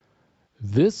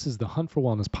This is the Hunt for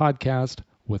Wellness podcast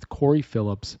with Corey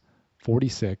Phillips,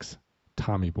 46,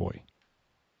 Tommy Boy.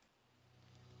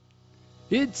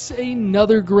 It's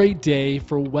another great day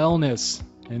for wellness,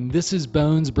 and this is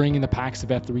Bones bringing the Packs of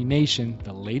F3 Nation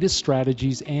the latest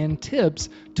strategies and tips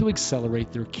to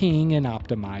accelerate their king and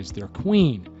optimize their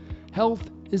queen. Health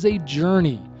is a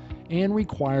journey and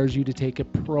requires you to take a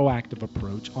proactive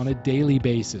approach on a daily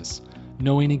basis.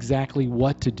 Knowing exactly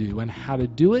what to do and how to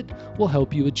do it will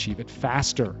help you achieve it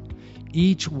faster.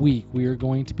 Each week, we are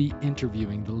going to be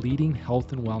interviewing the leading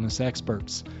health and wellness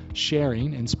experts,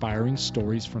 sharing inspiring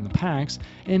stories from the packs,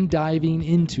 and diving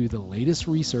into the latest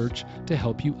research to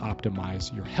help you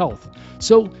optimize your health.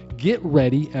 So get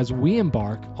ready as we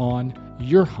embark on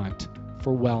your hunt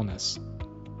for wellness.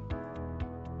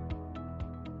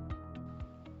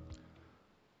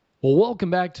 Well, welcome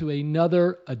back to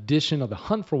another edition of the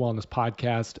Hunt for Wellness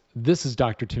podcast. This is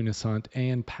Dr. Tunis Hunt,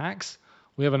 and Pax,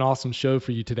 we have an awesome show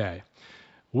for you today.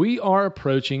 We are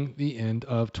approaching the end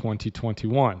of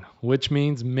 2021, which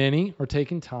means many are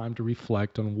taking time to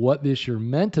reflect on what this year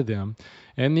meant to them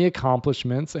and the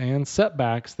accomplishments and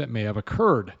setbacks that may have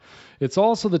occurred. It's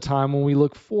also the time when we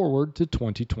look forward to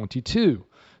 2022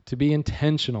 to be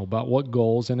intentional about what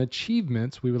goals and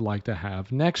achievements we would like to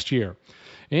have next year.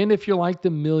 And if you're like the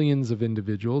millions of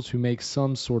individuals who make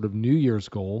some sort of New Year's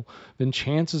goal, then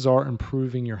chances are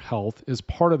improving your health is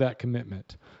part of that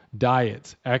commitment.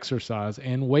 Diets, exercise,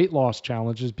 and weight loss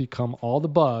challenges become all the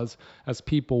buzz as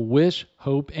people wish,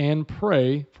 hope, and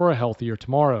pray for a healthier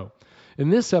tomorrow. In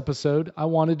this episode, I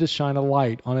wanted to shine a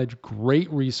light on a great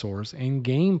resource and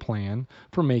game plan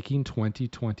for making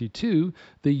 2022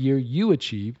 the year you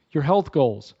achieve your health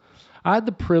goals. I had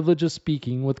the privilege of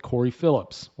speaking with Corey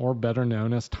Phillips, or better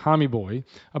known as Tommy Boy,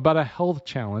 about a health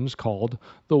challenge called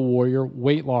the Warrior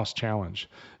Weight Loss Challenge.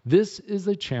 This is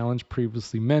a challenge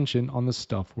previously mentioned on the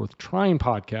Stuff Worth Trying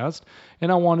podcast,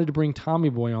 and I wanted to bring Tommy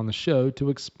Boy on the show to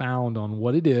expound on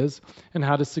what it is and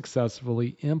how to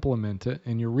successfully implement it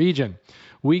in your region.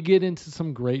 We get into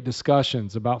some great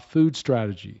discussions about food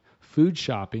strategy, food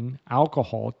shopping,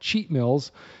 alcohol, cheat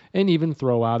meals, and even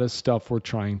throw out a Stuff Worth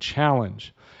Trying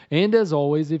challenge. And as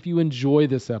always, if you enjoy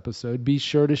this episode, be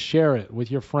sure to share it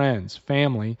with your friends,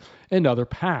 family, and other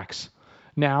packs.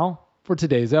 Now, for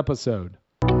today's episode.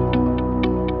 All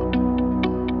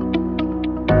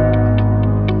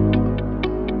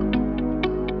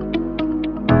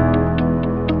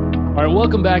right,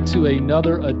 welcome back to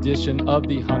another edition of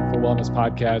the Hunt for Wellness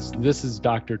podcast. This is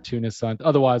Dr. Tunis Hunt,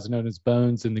 otherwise known as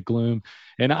Bones in the Gloom,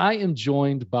 and I am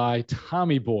joined by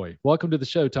Tommy Boy. Welcome to the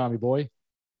show, Tommy Boy.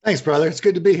 Thanks, brother. It's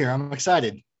good to be here. I'm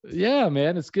excited. Yeah,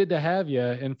 man, it's good to have you.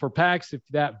 And for Pax, if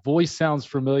that voice sounds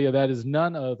familiar, that is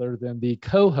none other than the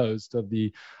co-host of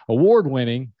the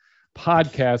award-winning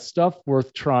podcast Stuff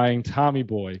Worth Trying, Tommy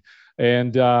Boy.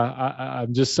 And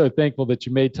I'm just so thankful that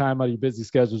you made time out of your busy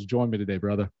schedule to join me today,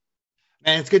 brother.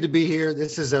 Man, it's good to be here.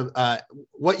 This is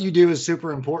what you do is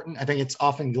super important. I think it's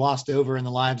often glossed over in the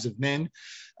lives of men,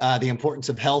 the importance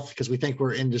of health, because we think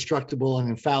we're indestructible and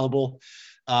infallible.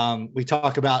 We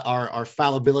talk about our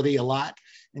fallibility a lot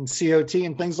in COT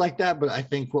and things like that. But I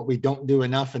think what we don't do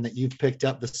enough, and that you've picked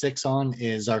up the 6 on,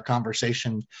 is our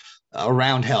conversation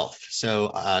around health.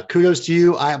 So kudos to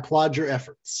you. I applaud your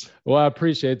efforts. Well, I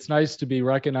appreciate it. It's nice to be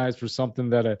recognized for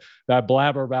something that I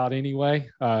blabber about anyway.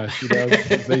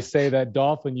 They say that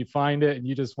dolphin, you find it and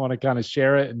you just want to kind of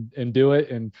share it and do it.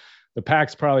 And the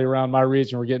packs probably around my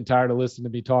region were getting tired of listening to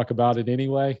me talk about it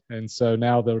anyway. And so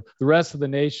now the rest of the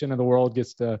nation and the world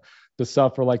gets to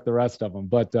suffer like the rest of them.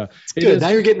 But now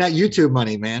you're getting that YouTube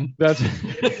money, man.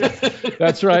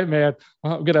 That's right, man.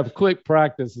 I'm going to have quick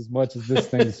practice as much as this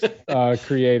thing's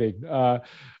creating.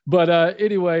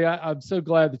 Anyway, I'm so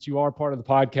glad that you are part of the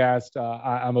podcast.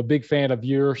 I'm a big fan of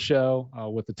your show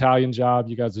with Italian Job.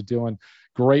 You guys are doing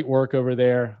great work over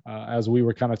there. As we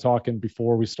were kind of talking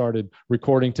before we started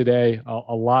recording today,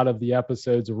 a lot of the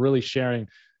episodes are really sharing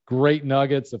great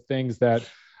nuggets of things that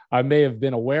I may have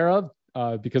been aware of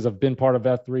because I've been part of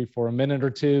F3 for a minute or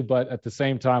two, but at the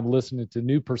same time, listening to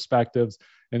new perspectives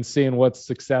and seeing what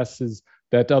successes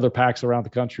that other packs around the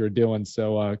country are doing.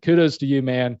 So kudos to you,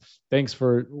 man. Thanks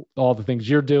for all the things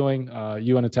you're doing.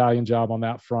 You and Italian Job on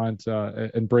that front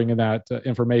and bringing that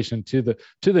information to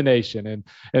the nation.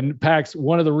 And Pax,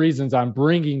 one of the reasons I'm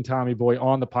bringing Tommy Boy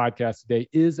on the podcast today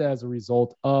is as a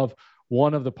result of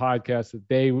one of the podcasts that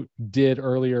they did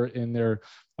earlier in their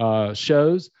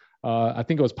shows. I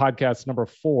think it was podcast number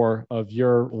 4 of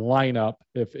your lineup,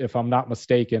 if I'm not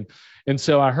mistaken. And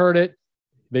so I heard it.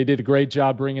 They did a great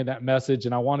job bringing that message,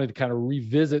 and I wanted to kind of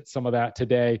revisit some of that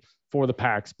today for the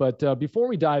packs. But before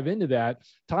we dive into that,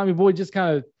 Tommy Boy, just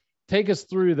kind of take us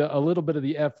through a little bit of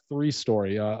the F3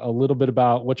 story, a little bit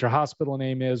about what your hospital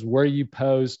name is, where you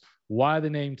post, why the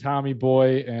name Tommy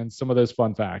Boy, and some of those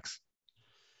fun facts.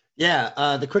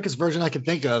 Yeah, the quickest version I can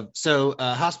think of. So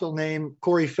hospital name,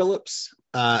 Corey Phillips.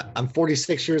 I'm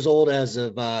 46 years old as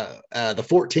of the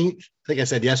 14th. I think I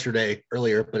said yesterday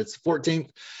earlier, but it's the 14th.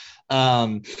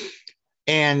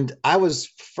 And I was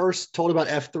first told about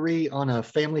F3 on a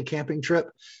family camping trip.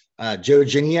 Joe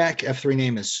Giniak, F3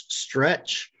 name is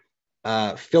Stretch,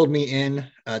 filled me in,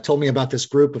 told me about this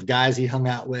group of guys he hung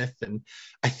out with. And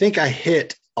I think I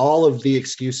hit all of the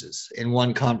excuses in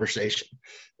one conversation.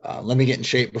 Let me get in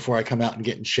shape before I come out and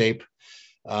get in shape.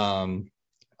 I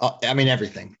mean,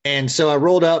 everything. And so I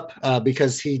rolled up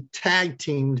because he tag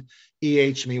teamed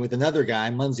me with another guy,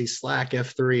 Munsey Slack,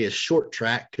 F3 is short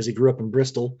track because he grew up in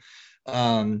Bristol.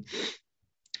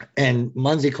 And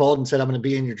Munsey called and said, I'm going to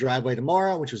be in your driveway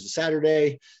tomorrow, which was a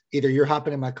Saturday. Either you're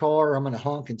hopping in my car or I'm going to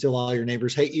honk until all your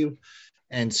neighbors hate you.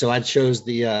 And so I chose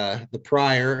the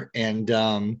prior, and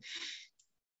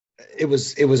it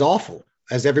was awful,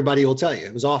 as everybody will tell you.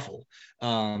 It was awful.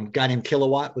 Guy named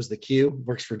Kilowatt was the Q,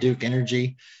 works for Duke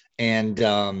Energy.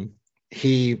 And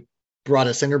he brought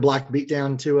a cinder block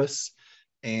beatdown to us.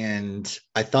 And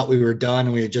I thought we were done,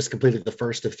 and we had just completed the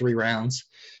first of 3 rounds.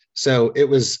 So it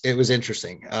was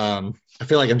interesting. I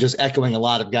feel like I'm just echoing a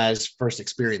lot of guys' first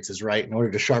experiences, right? In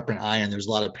order to sharpen iron, there's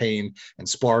a lot of pain and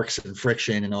sparks and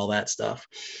friction and all that stuff.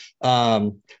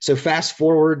 So fast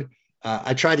forward,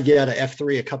 I tried to get out of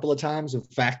F3 a couple of times. In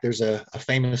fact, there's a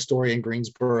famous story in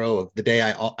Greensboro of the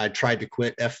day I tried to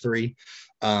quit F3,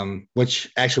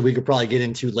 which actually we could probably get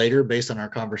into later based on our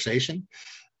conversation.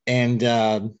 And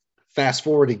fast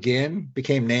forward again,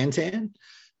 became Nantan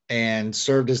and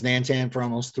served as Nantan for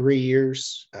almost 3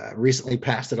 years. Recently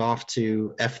passed it off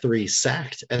to F3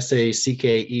 Sacked,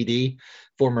 Sacked,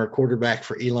 former quarterback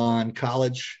for Elon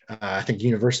College, I think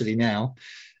university now.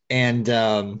 And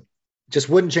just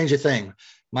wouldn't change a thing.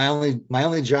 My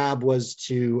only job was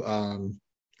to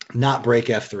not break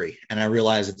F3. And I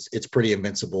realize it's pretty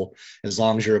invincible as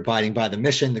long as you're abiding by the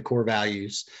mission, the core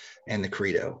values, and the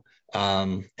credo.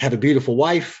 Have a beautiful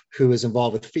wife who is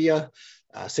involved with FIA,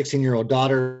 16-year-old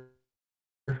daughter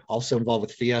also involved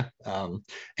with FIA.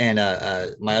 And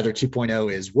my other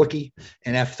 2.0 is Wookie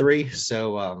in F3.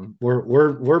 So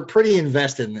we're pretty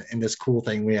invested in this cool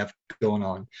thing we have going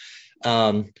on.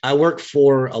 I work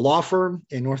for a law firm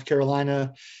in North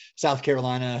Carolina, South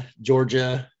Carolina,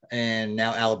 Georgia, and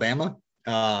now Alabama.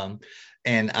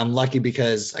 And I'm lucky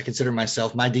because I consider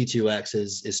myself, my D2X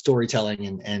is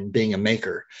storytelling and being a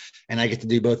maker. And I get to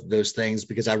do both of those things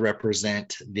because I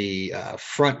represent the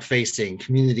front-facing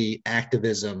community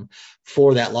activism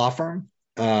for that law firm.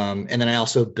 And then I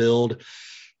also build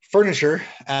furniture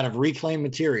out of reclaimed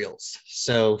materials.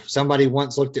 So somebody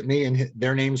once looked at me and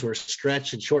their names were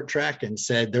Stretch and Short Track and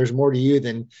said, there's more to you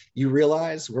than you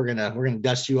realize. We're gonna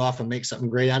dust you off and make something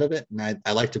great out of it. And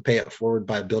I like to pay it forward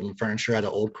by building furniture out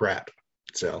of old crap.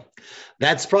 So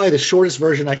that's probably the shortest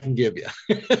version I can give you.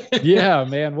 Yeah,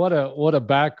 man, what a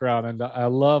background. And I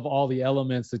love all the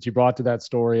elements that you brought to that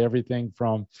story, everything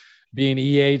from being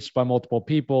EH'd by multiple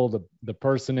people, the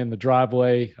person in the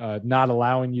driveway not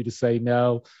allowing you to say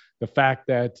no, the fact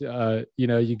that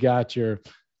you got your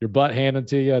butt handed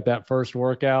to you at that first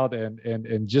workout,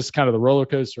 and just kind of the roller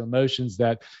coaster emotions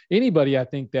that anybody, I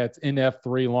think, that's in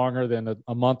F3 longer than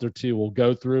a month or two will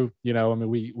go through.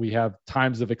 We have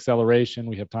times of acceleration,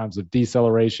 we have times of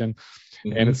deceleration,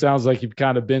 and it sounds like you've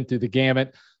kind of been through the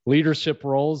gamut. Leadership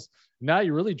roles. Now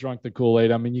you really drunk the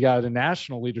Kool-Aid. I mean, you got a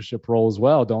national leadership role as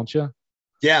well, don't you?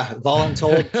 Yeah,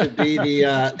 voluntold to be the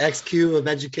XQ of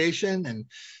education. And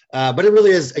but it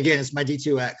really is, again, it's my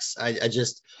D2X.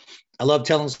 I love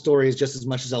telling stories just as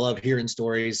much as I love hearing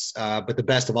stories. But the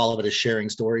best of all of it is sharing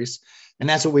stories. And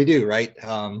that's what we do, right?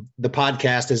 The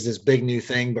podcast is this big new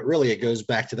thing, but really it goes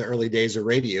back to the early days of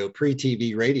radio,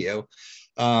 pre-TV radio.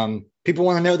 People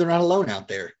want to know they're not alone out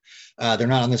there. They're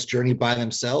not on this journey by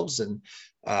themselves. And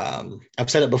I've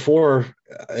said it before,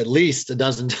 at least a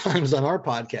dozen times on our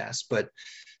podcast, but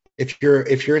if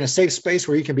you're in a safe space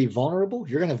where you can be vulnerable,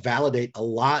 you're going to validate a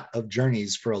lot of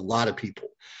journeys for a lot of people.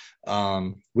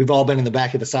 We've all been in the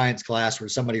back of the science class where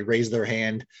somebody raised their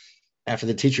hand after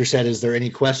the teacher said, is there any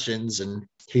questions? And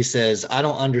he says, I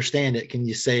don't understand it. Can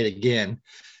you say it again?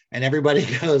 And everybody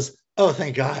goes, oh,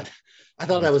 thank God. I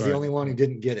thought I was the only one who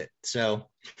didn't get it. So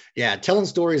yeah, telling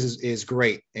stories is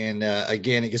great. And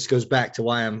again, it just goes back to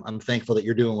why I'm thankful that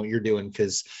you're doing what you're doing,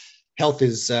 because health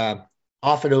is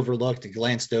often overlooked and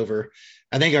glanced over.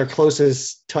 I think our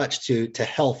closest touch to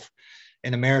health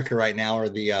in America right now are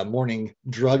the morning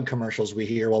drug commercials we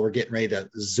hear while we're getting ready to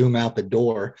zoom out the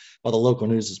door while the local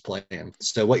news is playing.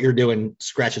 So what you're doing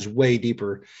scratches way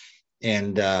deeper,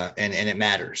 and it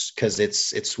matters because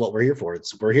it's what we're here for.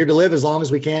 We're here to live as long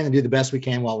as we can and do the best we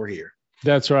can while we're here.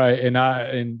 That's right.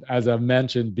 And as I've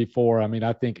mentioned before, I mean,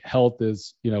 I think health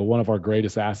is, one of our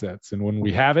greatest assets. And when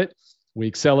we have it, we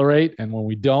accelerate. And when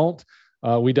we don't,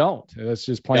 we don't. That's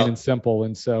just plain and simple.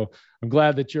 And so I'm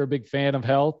glad that you're a big fan of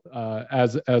health.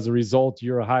 As a result,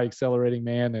 you're a high accelerating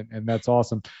man, and that's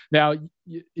awesome. Now,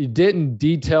 you didn't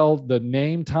detail the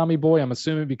name Tommy Boy, I'm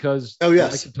assuming because you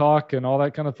like to talk and all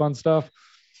that kind of fun stuff.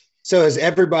 So as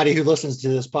everybody who listens to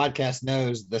this podcast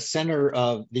knows, the center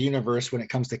of the universe when it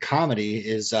comes to comedy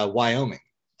is Wyoming.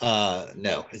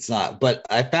 No, it's not. But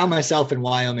I found myself in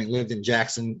Wyoming, lived in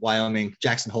Jackson, Wyoming,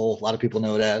 Jackson Hole. A lot of people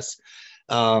know it as,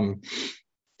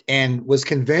 and was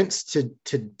convinced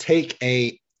to take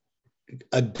a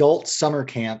adult summer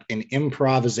camp in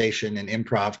improvisation and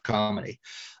improv comedy.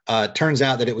 Turns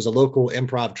out that it was a local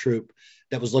improv troupe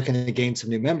that was looking to gain some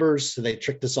new members. So they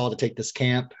tricked us all to take this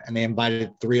camp, and they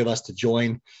invited 3 of us to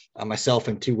join. Myself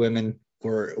and 2 women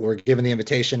were given the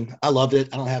invitation. I loved it.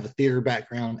 I don't have a theater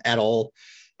background at all.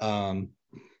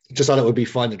 Just thought it would be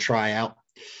fun to try out.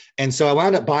 And so I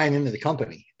wound up buying into the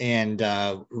company and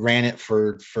ran it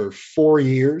for 4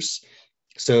 years.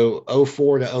 So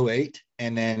 04 to 08,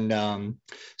 and then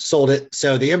sold it.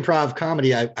 So the improv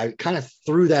comedy, I kind of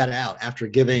threw that out after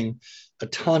giving a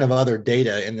ton of other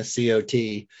data in the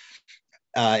COT.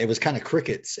 It was kind of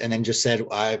crickets, and then just said,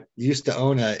 I used to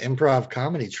own an improv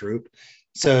comedy troupe.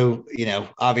 So,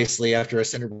 obviously after a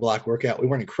cinder block workout, we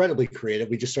weren't incredibly creative.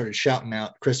 We just started shouting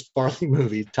out Chris Farley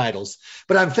movie titles,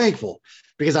 but I'm thankful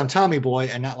because I'm Tommy Boy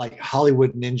and not like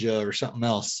Hollywood Ninja or something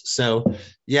else. So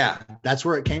yeah, that's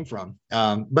where it came from.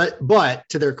 But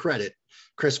to their credit,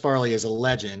 Chris Farley is a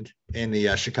legend in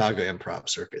the Chicago improv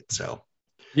circuit. So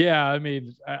yeah, I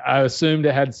mean, I assumed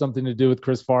it had something to do with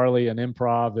Chris Farley and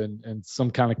improv and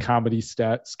some kind of comedy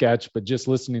sketch, but just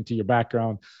listening to your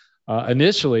background,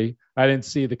 initially, I didn't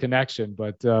see the connection,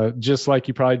 but just like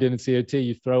you probably didn't see COT,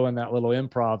 you throw in that little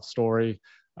improv story.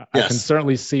 Yes. I can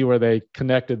certainly see where they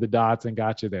connected the dots and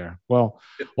got you there. Well,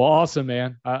 awesome,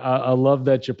 man. I love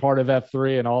that you're part of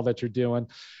F3 and all that you're doing.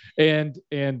 And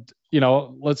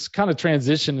let's kind of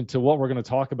transition into what we're going to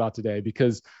talk about today,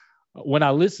 because when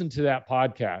I listened to that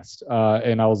podcast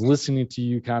and I was listening to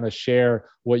you kind of share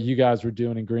what you guys were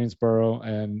doing in Greensboro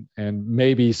and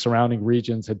maybe surrounding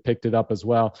regions had picked it up as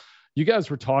well. You guys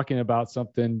were talking about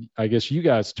something, I guess you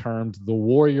guys termed the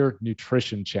Warrior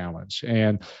Nutrition Challenge,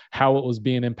 and how it was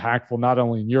being impactful, not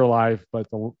only in your life, but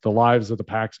the lives of the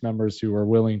PAX members who are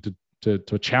willing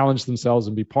to challenge themselves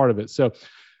and be part of it. So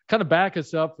kind of back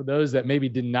us up for those that maybe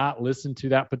did not listen to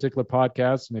that particular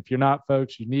podcast. And if you're not,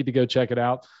 folks, you need to go check it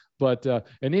out. But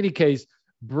in any case,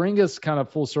 bring us kind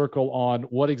of full circle on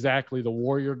what exactly the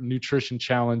Warrior Nutrition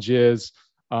Challenge is,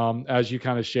 as you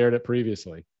kind of shared it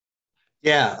previously.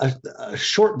 Yeah, a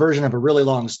short version of a really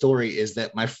long story is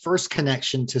that my first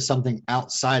connection to something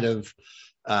outside of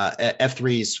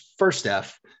F3's first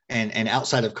F and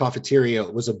outside of Cafeteria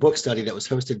was a book study that was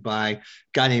hosted by a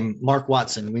guy named Mark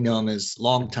Watson. We know him as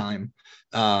Long Time.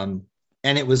 And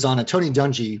it was on a Tony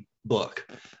Dungy book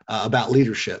about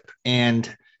leadership.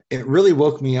 And it really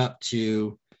woke me up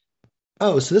to,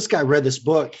 oh, so this guy read this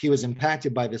book. He was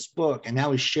impacted by this book, and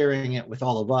now he's sharing it with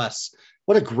all of us.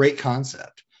 What a great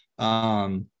concept.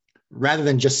 Rather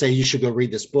than just say, you should go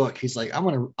read this book, he's like, I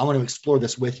want to explore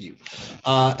this with you.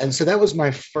 And so that was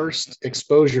my first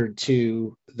exposure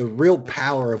to the real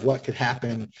power of what could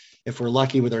happen if we're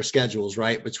lucky with our schedules,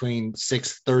 right? Between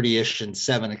 6:30-ish and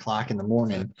 7 o'clock in the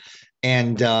morning.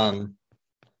 And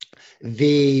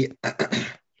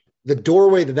the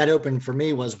doorway that opened for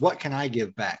me was, what can I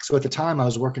give back? So at the time I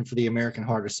was working for the American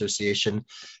Heart Association,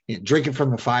 drinking from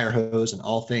the fire hose and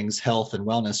all things health and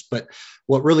wellness. But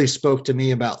what really spoke to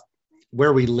me about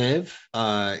where we live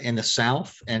in the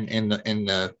South and in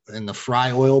the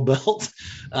fry oil belt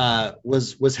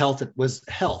was health. It was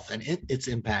health and its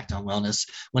impact on wellness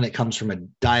when it comes from a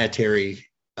dietary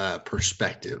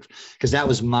perspective, because that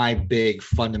was my big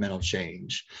fundamental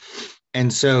change.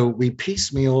 And so we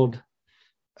piecemealed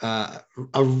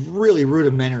a really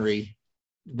rudimentary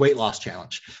weight loss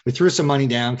challenge. We threw some money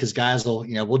down because guys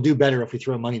we'll do better if we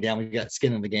throw money down. We've got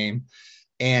skin in the game,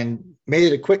 and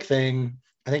made it a quick thing.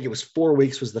 I think it was 4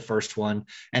 weeks was the first one.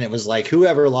 And it was like,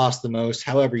 whoever lost the most,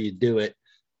 however you do it,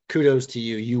 kudos to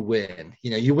you, you win,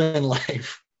 you win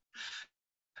life.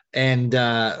 And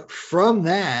from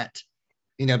that,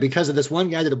 because of this one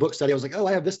guy did a book study. I was like, oh,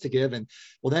 I have this to give. And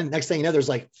well, then next thing you know, there's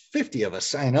like 50 of us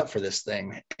signing up for this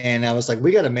thing. And I was like,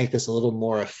 we got to make this a little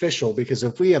more official, because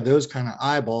if we have those kind of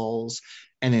eyeballs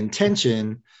and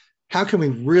intention, how can we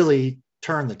really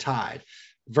turn the tide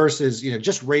versus,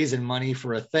 just raising money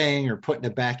for a thing or putting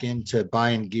it back into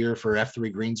buying gear for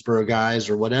F3 Greensboro guys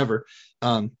or whatever.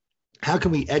 How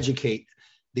can we educate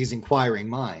these inquiring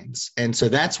minds? And so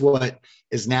that's what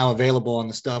is now available on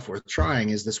the Stuff Worth Trying,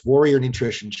 is this Warrior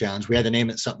Nutrition Challenge. We had to name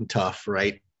it something tough,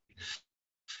 right?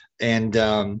 And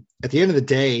at the end of the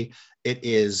day, it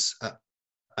is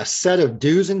a set of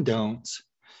do's and don'ts,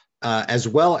 as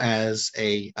well as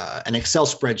an Excel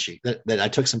spreadsheet that I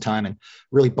took some time and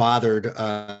really bothered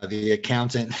the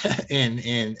accountant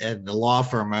and the law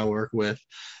firm I work with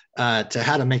to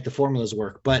how to make the formulas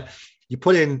work. But you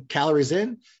put in calories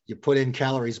in, you put in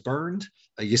calories burned,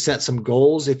 you set some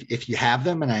goals if you have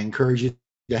them, and I encourage you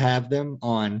to have them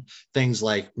on things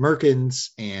like Merkins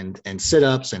and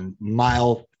sit-ups and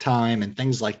mile time and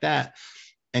things like that.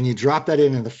 And you drop that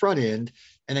in the front end,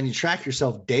 and then you track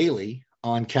yourself daily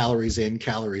on calories in,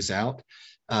 calories out.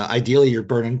 Ideally, you're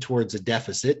burning towards a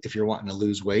deficit if you're wanting to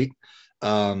lose weight.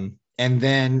 And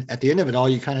then at the end of it all,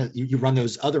 you run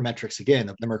those other metrics again,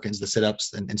 the Merkins, the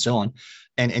sit-ups, and so on,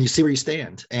 and you see where you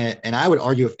stand. And I would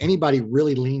argue if anybody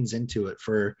really leans into it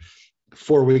for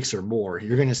 4 weeks or more,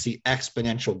 you're going to see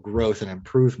exponential growth and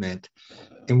improvement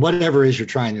in whatever it is you're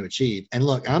trying to achieve. And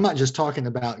look, I'm not just talking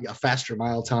about a faster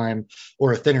mile time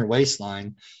or a thinner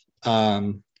waistline.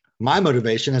 My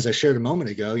motivation, as I shared a moment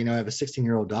ago, I have a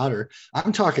 16-year-old daughter.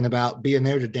 I'm talking about being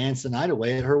there to dance the night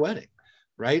away at her wedding.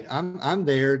 Right. I'm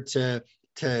there to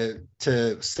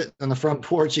sit on the front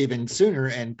porch even sooner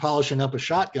and polishing up a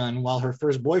shotgun while her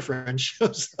first boyfriend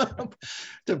shows up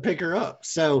to pick her up.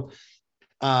 So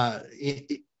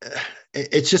it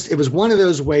was one of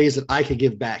those ways that I could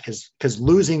give back, because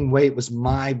losing weight was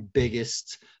my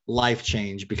biggest life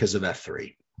change because of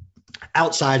F3.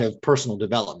 Outside of personal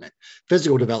development,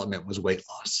 physical development was weight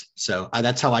loss. So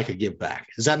that's how I could give back.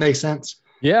 Does that make sense?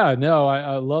 Yeah, no,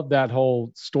 I love that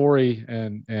whole story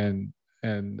and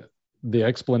the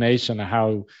explanation of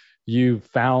how you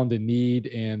found a need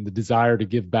and the desire to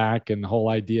give back, and the whole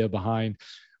idea behind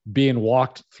being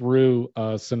walked through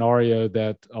a scenario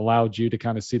that allowed you to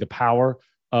kind of see the power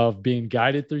of being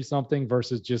guided through something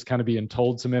versus just kind of being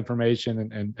told some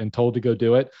information and told to go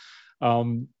do it.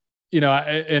 And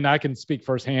I can speak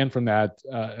firsthand from that.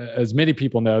 As many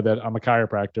people know that I'm a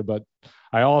chiropractor, but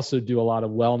I also do a lot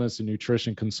of wellness and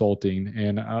nutrition consulting,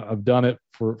 and I've done it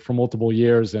for multiple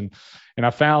years. And I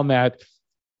found that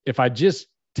if I just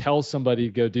tell somebody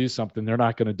to go do something, they're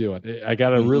not going to do it. I got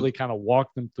to really kind of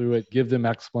walk them through it, give them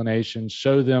explanations,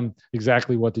 show them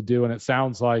exactly what to do. And it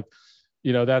sounds like,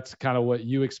 that's kind of what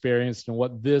you experienced and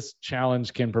what this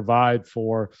challenge can provide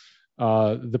for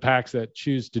the packs that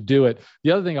choose to do it.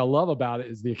 The other thing I love about it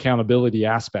is the accountability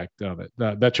aspect of it,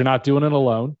 that you're not doing it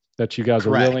alone, that you guys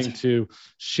Correct. are willing to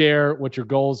share what your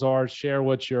goals are, share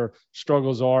what your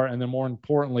struggles are, and then more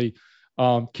importantly,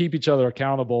 keep each other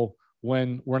accountable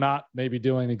when we're not maybe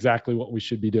doing exactly what we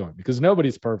should be doing, because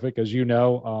nobody's perfect, as you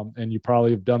know, and you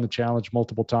probably have done the challenge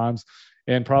multiple times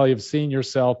and probably have seen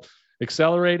yourself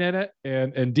accelerate in it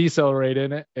and decelerate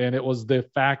in it. And it was the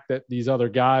fact that these other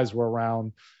guys were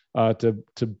around to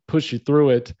push you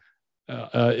through it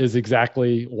is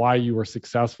exactly why you were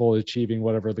successful achieving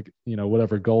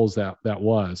whatever goals that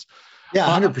was. Yeah,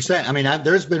 100%. I mean,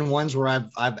 there's been ones where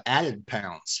I've added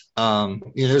pounds.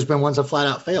 There's been ones I flat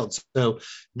out failed. So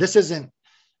this isn't.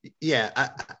 Yeah,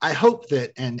 I hope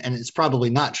that, and it's probably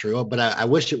not true, but I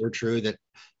wish it were true, that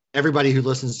everybody who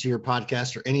listens to your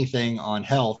podcast or anything on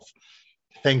health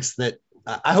thinks that.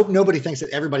 I hope nobody thinks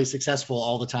that everybody's successful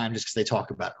all the time just because they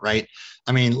talk about it, right?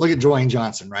 I mean, look at Dwayne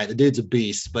Johnson, right? The dude's a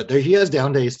beast, but he has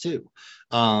down days too.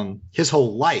 His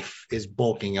whole life is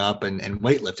bulking up and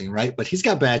weightlifting, right? But he's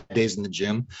got bad days in the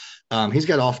gym. He's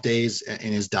got off days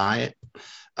in his diet.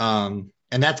 And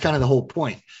that's kind of the whole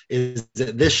point, is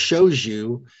that this shows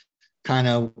you kind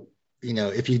of,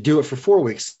 if you do it for 4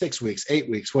 weeks, 6 weeks, 8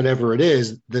 weeks, whatever it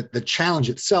is, the challenge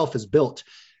itself is built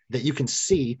that you can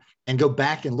see and go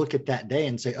back and look at that day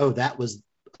and say, oh, that was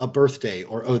a birthday,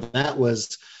 or, oh, that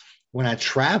was when I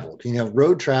traveled.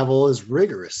 Road travel is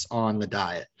rigorous on the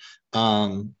diet.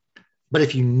 But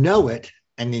if you know it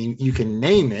and then you can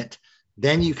name it,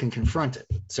 then you can confront it.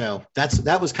 So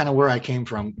that was kind of where I came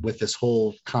from with this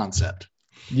whole concept.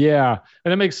 Yeah.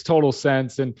 And it makes total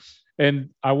sense. And And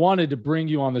I wanted to bring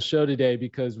you on the show today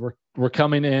because we're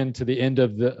coming into the end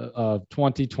of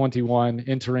 2021,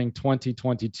 entering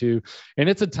 2022, and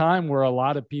it's a time where a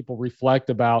lot of people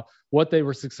reflect about what they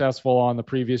were successful on the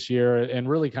previous year and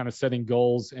really kind of setting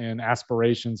goals and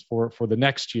aspirations for the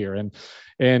next year.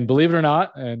 And believe it or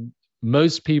not, and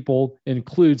most people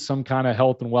include some kind of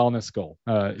health and wellness goal.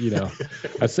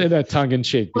 I say that tongue in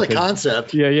cheek. What a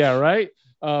concept. Yeah, right.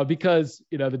 Because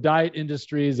the diet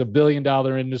industry is $1 billion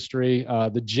industry.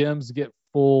 The gyms get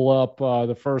full up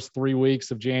the first 3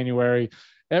 weeks of January.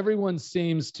 Everyone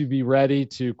seems to be ready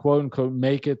to quote unquote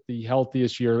make it the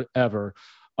healthiest year ever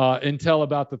until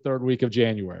about the third week of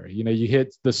January. You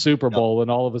hit the Super Bowl and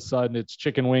all of a sudden it's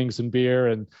chicken wings and beer,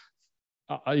 and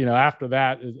after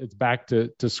that it's back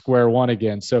to square one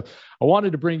again. So I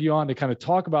wanted to bring you on to kind of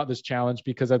talk about this challenge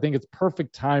because I think it's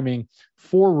perfect timing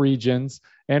for regions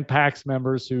and PAX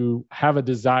members who have a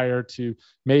desire to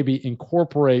maybe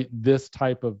incorporate this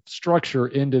type of structure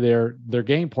into their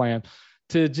game plan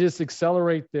to just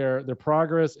accelerate their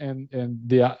progress and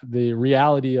the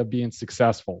reality of being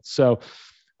successful. So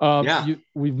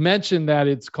we've mentioned that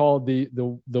it's called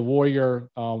the Warrior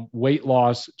Weight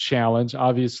Loss Challenge.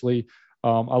 Obviously,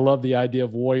 I love the idea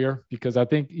of warrior because I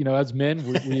think, as men,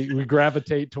 we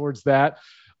gravitate towards that.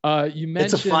 You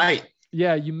mentioned it's a fight.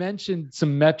 Yeah, you mentioned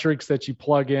some metrics that you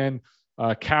plug in,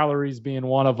 calories being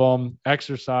one of them,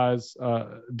 exercise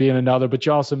being another, but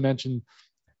you also mentioned,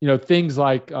 things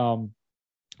like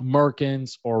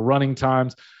Merkins or running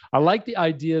times. I like the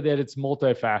idea that it's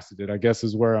multifaceted, I guess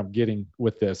is where I'm getting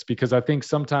with this, because I think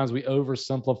sometimes we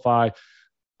oversimplify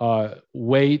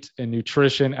weight and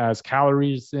nutrition as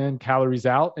calories in, calories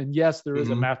out. And yes, there is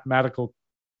a mathematical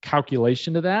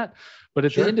calculation to that. But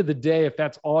at the end of the day, if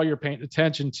that's all you're paying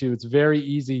attention to, it's very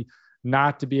easy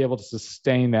not to be able to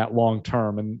sustain that long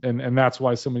term. And that's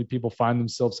why so many people find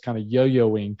themselves kind of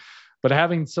yo-yoing. But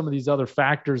having some of these other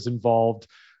factors involved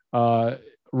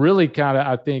really kind of,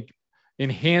 I think,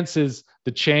 enhances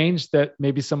the change that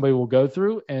maybe somebody will go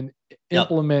through and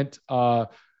implement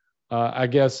I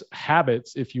guess,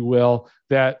 habits, if you will,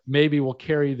 that maybe will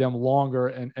carry them longer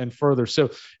and further.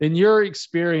 So in your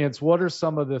experience, what are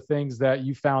some of the things that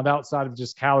you found outside of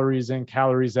just calories in,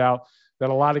 calories out, that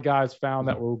a lot of guys found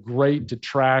that were great to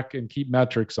track and keep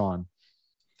metrics on?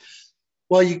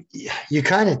 Well, you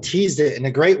kind of teased it in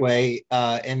a great way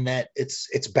in that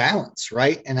it's balance,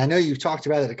 right? And I know you've talked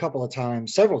about it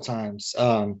several times.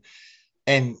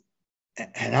 And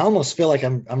I almost feel like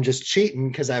I'm just cheating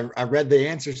because I read the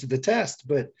answers to the test,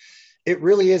 but it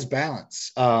really is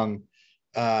balance.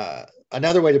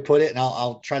 Another way to put it, and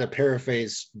I'll try to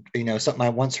paraphrase, something I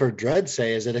once heard Dredd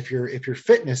say, is that if your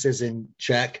fitness is in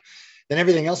check, then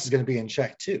everything else is going to be in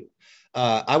check too.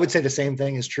 I would say the same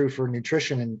thing is true for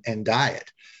nutrition and diet.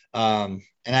 And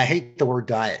I hate the word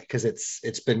diet because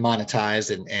it's been monetized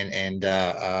and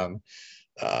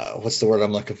what's the word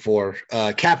I'm looking for?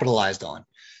 Capitalized on.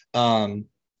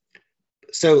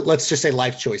 So let's just say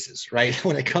life choices, right?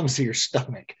 When it comes to your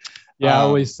stomach. Yeah. I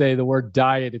always say the word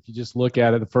diet, if you just look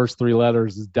at it, the first 3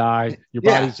 letters is die. Your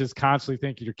body's just constantly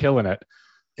thinking you're killing it.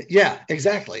 Yeah,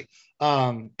 exactly.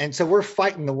 And so we're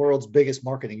fighting the world's biggest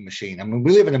marketing machine. I mean,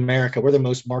 we live in America. We're the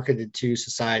most marketed to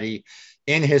society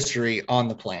in history on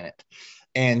the planet.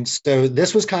 And so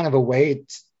this was kind of a way,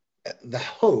 the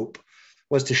hope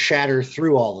was to shatter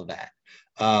through all of that.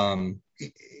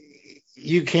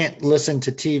 You can't listen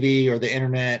to TV or the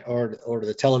internet or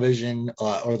the television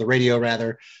or the radio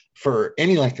rather for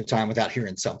any length of time without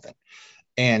hearing something.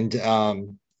 And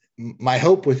my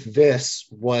hope with this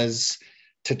was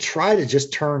to try to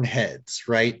just turn heads,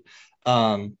 right?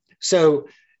 So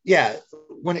yeah,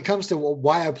 when it comes to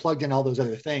why I plugged in all those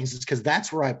other things, it's because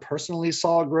that's where I personally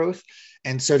saw growth.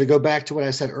 And so to go back to what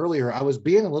I said earlier, I was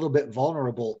being a little bit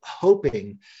vulnerable,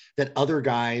 hoping that other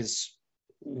guys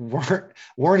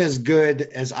weren't as good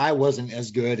as I wasn't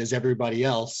as good as everybody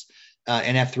else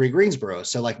in F3 Greensboro.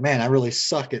 So like, man, I really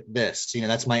suck at this.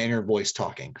 That's my inner voice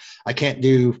talking. I can't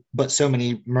do but so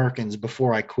many Merkins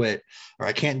before I quit, or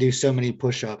I can't do so many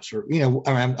push-ups or,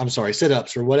 I'm sorry,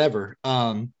 sit-ups or whatever.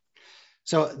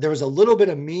 So there was a little bit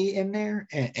of me in there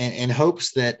and in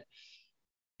hopes that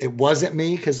it wasn't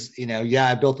me because,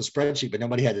 I built a spreadsheet, but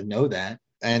nobody had to know that.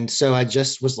 And so I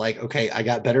just was like, okay, I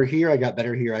got better here. I got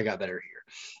better here. I got better here.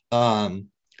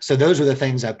 So those are the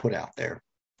things I put out there.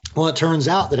 Well, it turns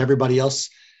out that everybody else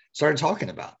started talking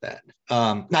about that.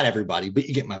 Not everybody, but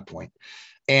you get my point.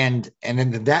 And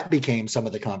then that became some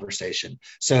of the conversation.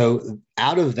 So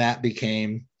out of that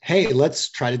became, hey,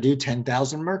 let's try to do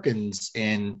 10,000 Merkins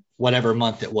in whatever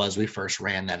month it was we first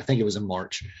ran that. I think it was in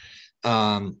March.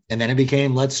 And then it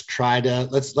became, let's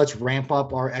ramp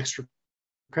up our extra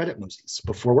credit smoothies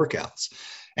before workouts.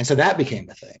 And so that became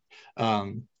a thing.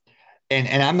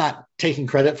 And I'm not taking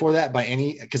credit for that by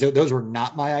any, because those were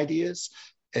not my ideas.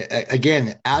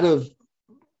 Again, out of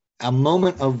a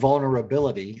moment of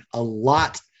vulnerability, a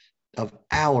lot of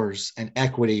hours and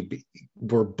equity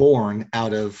were born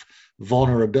out of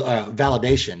vulnerability,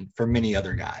 validation for many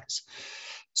other guys.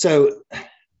 So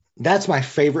that's my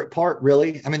favorite part,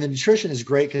 really. I mean, the nutrition is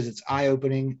great because it's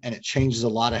eye-opening and it changes a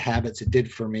lot of habits. It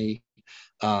did for me.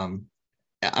 I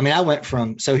mean, I went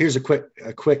from, so here's a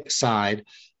quick side.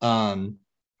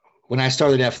 When I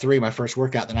started F3, my first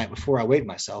workout the night before, I weighed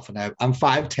myself, and I'm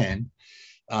 5'10".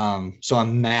 So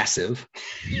I'm massive.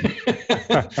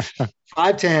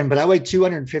 5'10", but I weighed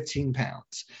 215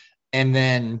 pounds. And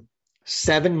then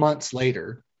 7 months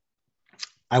later,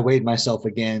 I weighed myself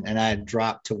again, and I had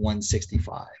dropped to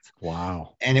 165.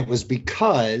 Wow. And it was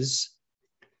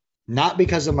not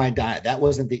because of my diet. That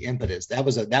wasn't the impetus. That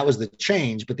was the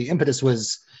change. But the impetus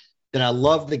was that I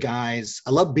love the guys.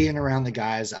 I love being around the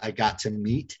guys I got to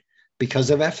meet because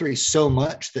of F3 so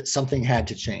much that something had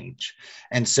to change.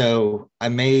 And so I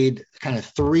made kind of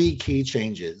 3 key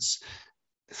changes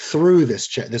through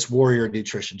this Warrior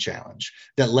Nutrition Challenge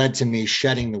that led to me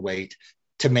shedding the weight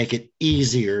to make it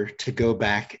easier to go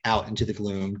back out into the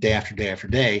gloom day after day after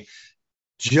day,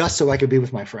 just so I could be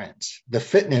with my friends. The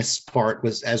fitness part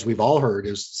was, as we've all heard,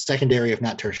 is secondary, if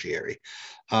not tertiary.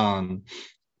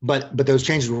 But those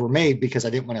changes were made because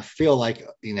I didn't want to feel like,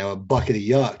 a bucket of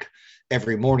yuck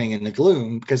every morning in the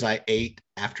gloom because I ate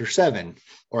after 7,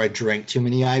 or I drank too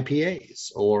many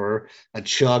IPAs, or I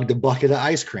chugged a bucket of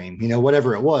ice cream,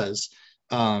 whatever it was.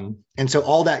 And so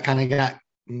all that kind of got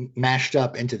mashed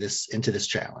up into this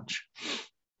challenge.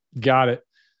 Got it.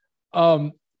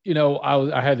 I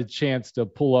had a chance to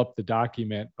pull up the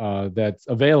document that's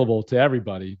available to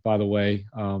everybody, by the way,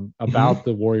 about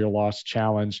the Warrior Loss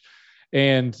Challenge,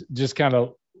 and just kind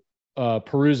of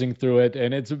perusing through it.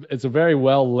 And it's a very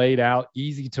well laid out,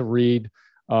 easy to read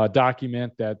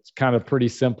document that's kind of pretty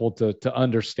simple to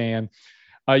understand.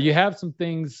 You have some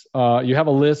things, you have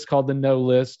a list called the no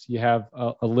list. You have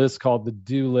a list called the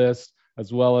do list,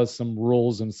 as well as some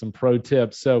rules and some pro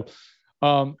tips. So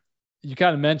you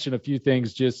kind of mentioned a few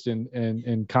things just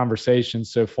in conversation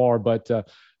so far, but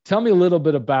tell me a little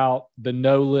bit about the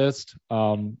no list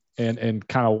and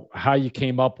kind of how you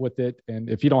came up with it. And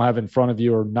if you don't have it in front of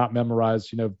you or not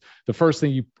memorized, the first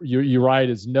thing you write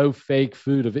is no fake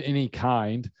food of any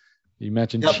kind. You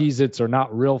mentioned Cheez-Its are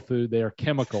not real food. They are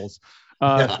chemicals.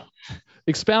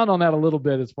 Expound on that a little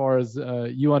bit as far as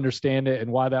you understand it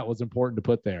and why that was important to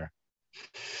put there.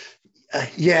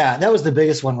 Yeah, that was the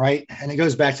biggest one, right? And it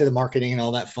goes back to the marketing and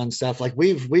all that fun stuff. Like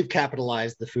we've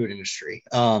capitalized the food industry.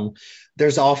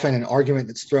 There's often an argument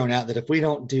that's thrown out that if we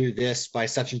don't do this by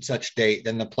such and such date,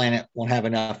 then the planet won't have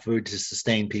enough food to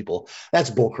sustain people.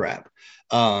 That's bullcrap.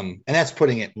 And that's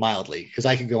putting it mildly, because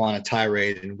I could go on a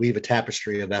tirade and weave a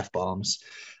tapestry of F-bombs.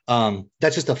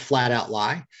 That's just a flat out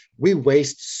lie. We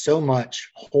waste so much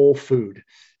whole food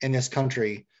in this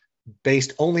country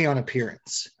based only on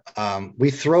appearance.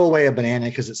 We throw away a banana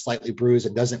because it's slightly bruised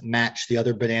and doesn't match the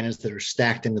other bananas that are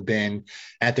stacked in the bin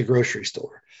at the grocery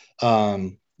store.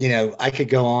 I could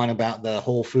go on about the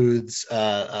Whole Foods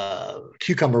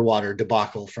cucumber water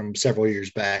debacle from several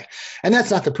years back. And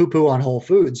that's not the poo-poo on Whole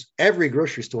Foods. Every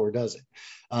grocery store does it.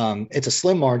 It's a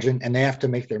slim margin and they have to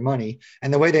make their money.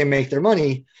 And the way they make their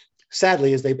money,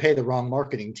 sadly, is they pay the wrong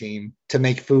marketing team to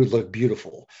make food look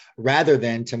beautiful rather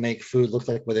than to make food look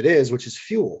like what it is, which is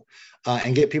fuel,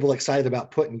 and get people excited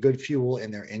about putting good fuel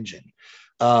in their engine.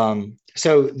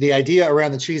 So the idea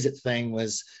around the Cheez-It thing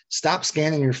was stop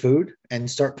scanning your food and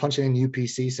start punching in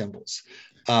UPC symbols.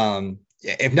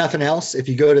 If nothing else, if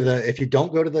you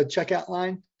don't go to the checkout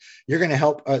line, you're going to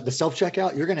help the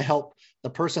self-checkout. You're going to help the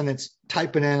person that's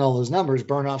typing in all those numbers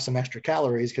burn off some extra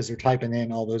calories because they're typing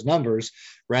in all those numbers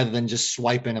rather than just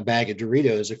swiping a bag of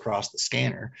Doritos across the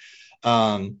scanner.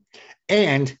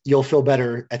 And you'll feel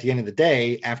better at the end of the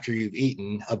day after you've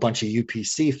eaten a bunch of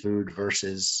UPC food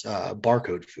versus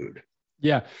barcode food.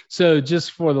 Yeah. So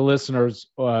just for the listeners,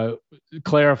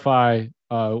 clarify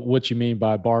what you mean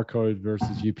by barcode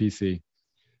versus UPC.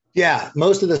 Yeah.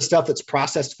 Most of the stuff that's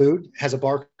processed food has a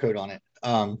barcode on it.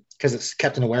 Because it's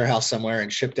kept in a warehouse somewhere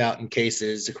and shipped out in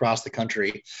cases across the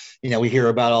country. We hear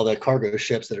about all the cargo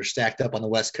ships that are stacked up on the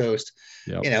West Coast.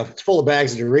 Yep. It's full of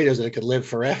bags of Doritos that it could live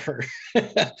forever.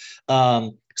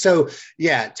 So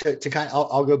yeah, to kind of,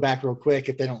 I'll go back real quick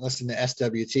if they don't listen to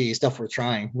SWT, Stuff Worth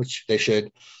Trying, which they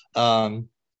should.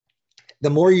 the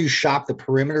more you shop the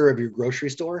perimeter of your grocery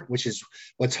store, which is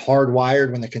what's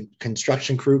hardwired when the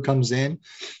construction crew comes in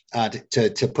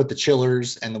to put the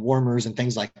chillers and the warmers and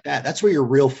things like that. That's where your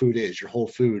real food is, your whole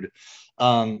food.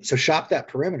 So shop that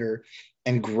perimeter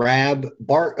and grab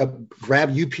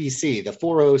UPC. The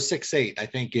 4068, I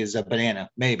think, is a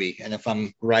banana, maybe. And if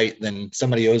I'm right, then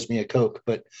somebody owes me a Coke,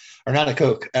 or not a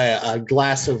Coke, a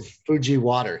glass of Fuji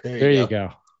water. There you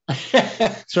go.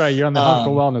 That's right. You're on the Hunt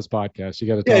for Wellness podcast. You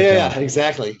got to talk. Yeah,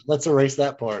 exactly. Let's erase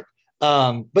that part.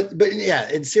 But yeah,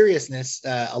 in seriousness,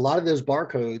 a lot of those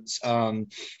barcodes,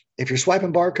 if you're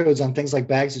swiping barcodes on things like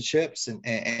bags of chips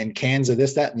and cans of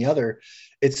this, that, and the other,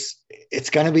 it's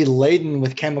going to be laden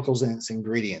with chemicals in its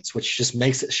ingredients, which just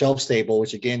makes it shelf stable,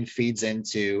 which again feeds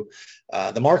into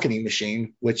the marketing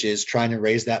machine, which is trying to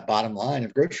raise that bottom line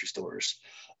of grocery stores.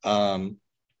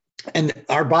 And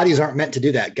our bodies aren't meant to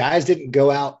do that. Guys didn't go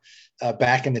out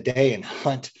back in the day and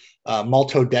hunt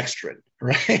maltodextrin,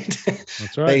 right?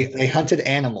 That's right. They hunted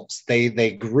animals.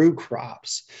 They grew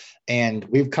crops. And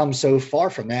we've come so far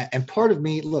from that. And part of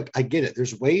me, look, I get it.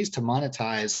 There's ways to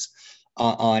monetize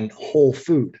on whole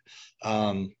food,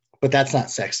 but that's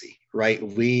not sexy, right?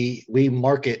 We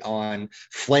market on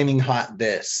flaming hot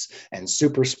this and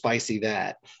super spicy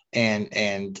that,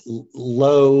 and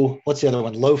low, what's the other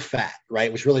one? Low fat,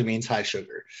 right? Which really means high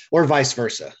sugar, or vice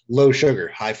versa, low sugar,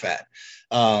 high fat.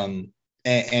 And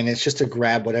it's just to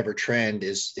grab whatever trend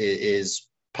is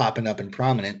popping up in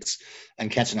prominence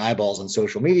and catching eyeballs on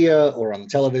social media or on the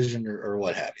television or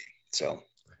what have you. So.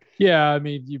 Yeah, I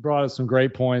mean, you brought up some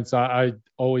great points. I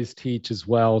always teach as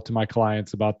well to my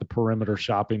clients about the perimeter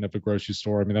shopping of a grocery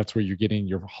store. I mean, that's where you're getting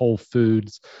your whole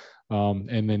foods,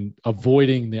 and then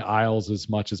avoiding the aisles as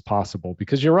much as possible,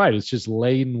 because you're right. It's just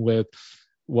laden with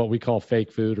what we call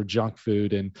fake food or junk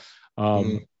food. And,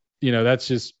 that's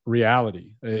just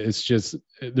reality. It's just,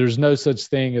 there's no such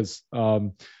thing as,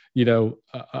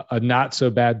 a not so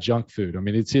bad junk food. I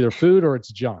mean, it's either food or it's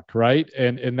junk, right?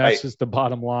 And that's right. Just the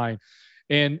bottom line.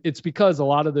 And it's because a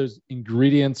lot of those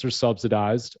ingredients are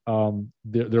subsidized.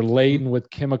 They're laden with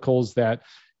chemicals that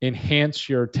enhance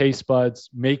your taste buds,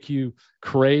 make you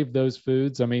crave those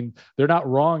foods. I mean, they're not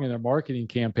wrong in their marketing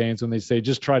campaigns when they say,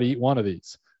 just try to eat one of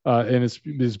these. And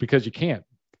it's because you can't.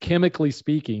 Chemically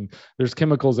speaking, there's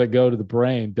chemicals that go to the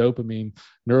brain, dopamine,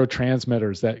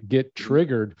 neurotransmitters that get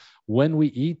triggered when we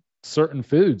eat certain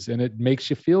foods, and it makes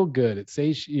you feel good. It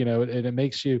says, and it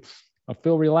makes you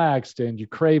feel relaxed and you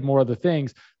crave more of the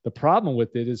things. The problem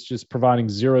with it is just providing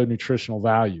zero nutritional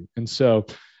value. And so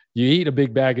you eat a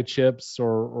big bag of chips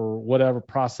or whatever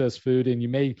processed food, and you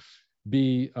may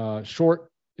be a short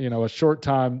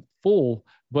time full,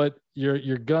 but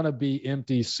you're going to be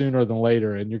empty sooner than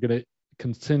later, and you're going to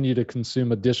continue to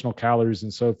consume additional calories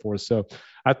and so forth. So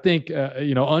I think,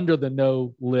 under the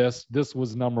no list, this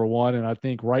was number one. And I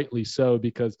think rightly so,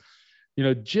 because,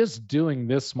 just doing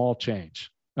this small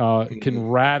change can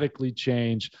radically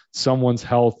change someone's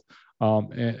health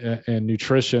and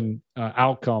nutrition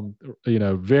outcome,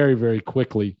 very, very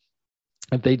quickly.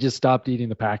 If they just stopped eating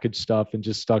the packaged stuff and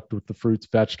just stuck with the fruits,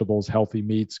 vegetables, healthy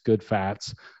meats, good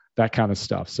fats, that kind of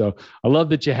stuff. So I love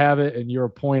that you have it, and you're a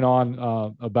point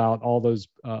on about all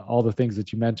the things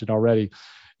that you mentioned already.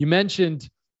 You mentioned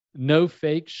no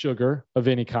fake sugar of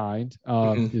any kind.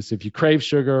 Is if you crave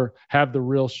sugar, have the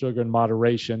real sugar in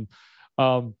moderation.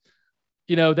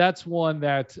 That's one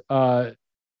that,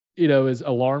 is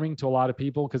alarming to a lot of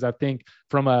people, because I think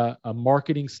from a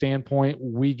marketing standpoint,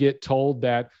 we get told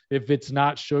that if it's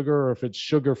not sugar, or if it's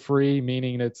sugar-free,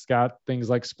 meaning it's got things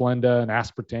like Splenda and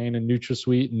aspartame and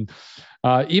NutraSweet,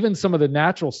 and even some of the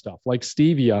natural stuff like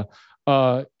stevia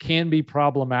can be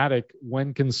problematic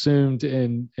when consumed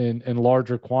in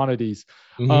larger quantities.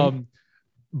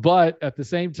 But at the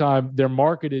same time, they're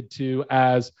marketed to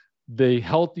as the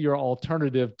healthier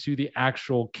alternative to the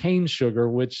actual cane sugar,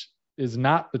 which is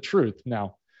not the truth.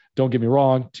 Now, don't get me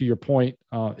wrong, to your point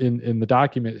in the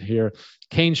document here,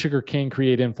 cane sugar can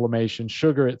create inflammation.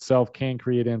 Sugar itself can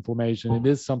create inflammation. It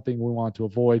is something we want to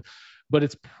avoid, but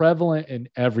it's prevalent in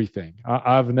everything.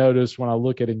 I've noticed when I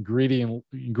look at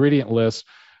ingredient lists,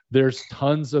 there's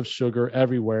tons of sugar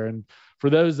everywhere. And for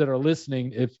those that are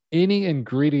listening, if any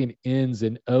ingredient ends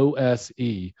in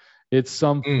OSE, it's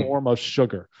some form of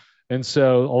sugar. And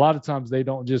so a lot of times they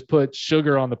don't just put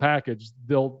sugar on the package.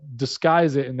 They'll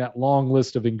disguise it in that long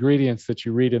list of ingredients that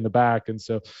you read in the back. And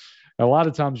so a lot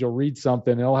of times you'll read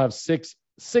something and it'll have six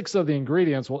of the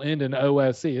ingredients will end in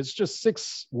OSE. It's just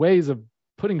 6 ways of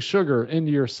putting sugar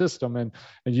into your system. And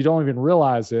you don't even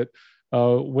realize it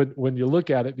when you look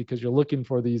at it, because you're looking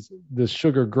for the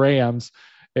sugar grams,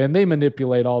 and they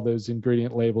manipulate all those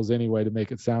ingredient labels anyway to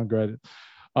make it sound good.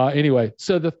 Anyway,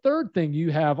 so the third thing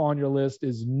you have on your list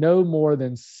is no more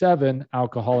than 7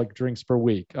 alcoholic drinks per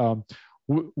week.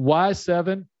 Why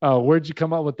 7? Where'd you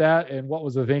come up with that? And what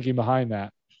was the thinking behind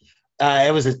that?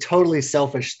 It was a totally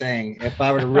selfish thing. If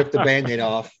I were to rip the Band-Aid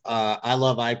off, I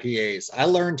love IPAs. I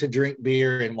learned to drink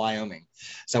beer in Wyoming.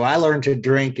 So I learned to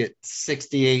drink at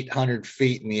 6,800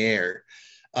 feet in the air,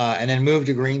 and then moved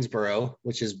to Greensboro,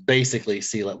 which is basically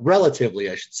sea level, relatively,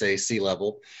 I should say, sea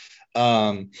level.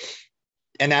 And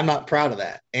I'm not proud of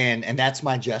that. And that's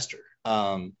my jester.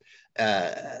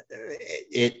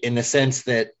 It in the sense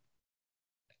that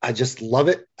I just love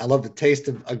it. I love the taste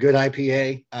of a good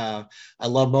IPA. I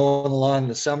love mowing the lawn in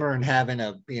the summer and having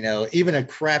even a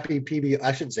crappy PBR.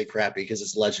 I shouldn't say crappy because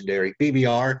it's legendary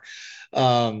PBR.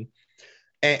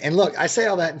 And look, I say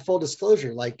all that in full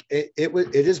disclosure. Like it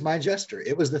is my jester.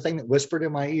 It was the thing that whispered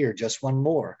in my ear, just one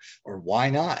more, or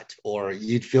why not, or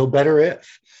you'd feel better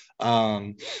if.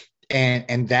 And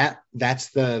that's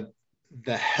the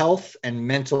health and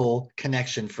mental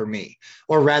connection for me,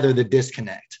 or rather the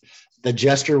disconnect. The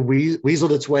jester weaseled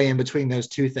its way in between those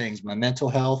two things, my mental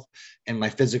health and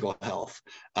my physical health,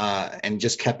 and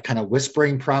just kept kind of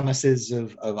whispering promises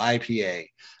of IPA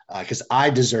because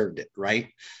I deserved it, right?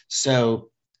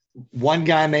 So one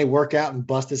guy may work out and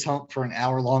bust his hump for an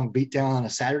hour-long beatdown on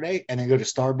a Saturday and then go to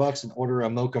Starbucks and order a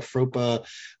mocha fropa,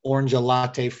 orange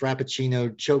latte,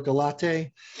 frappuccino, chocolate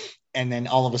latte. And then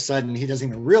all of a sudden he doesn't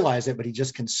even realize it, but he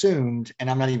just consumed, and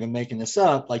I'm not even making this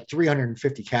up, like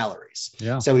 350 calories.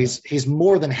 Yeah. So he's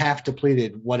more than half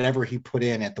depleted whatever he put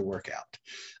in at the workout.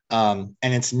 And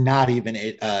it's not even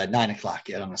 9:00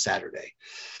 yet on a Saturday.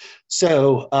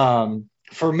 So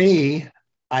for me,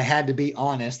 I had to be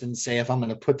honest and say, if I'm going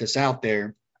to put this out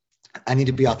there, I need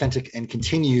to be authentic and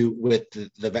continue with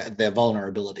the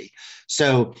vulnerability.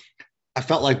 So I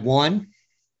felt like one,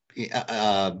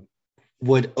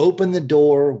 would open the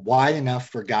door wide enough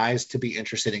for guys to be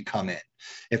interested and come in.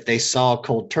 If they saw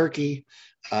cold turkey,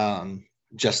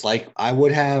 just like I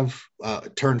would have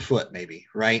turned foot maybe,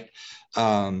 right?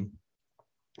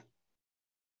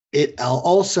 It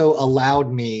also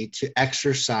allowed me to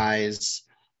exercise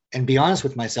and be honest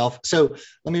with myself. So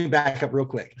let me back up real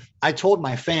quick. I told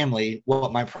my family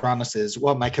what my promises,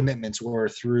 what my commitments were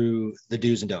through the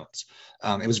do's and don'ts.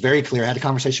 It was very clear. I had a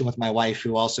conversation with my wife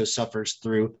who also suffers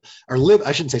through,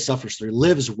 I shouldn't say suffers through,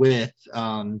 lives with,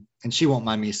 and she won't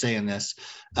mind me saying this,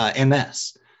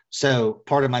 MS. So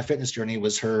part of my fitness journey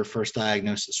was her first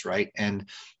diagnosis, right? And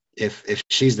if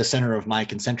she's the center of my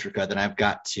concentrica, then I have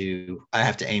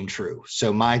to aim true.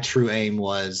 So my true aim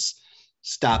was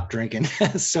stop drinking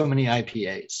so many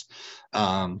IPAs,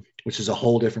 which is a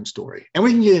whole different story. And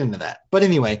we can get into that. But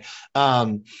anyway,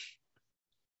 I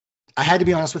had to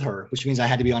be honest with her, which means I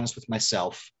had to be honest with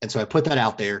myself. And so I put that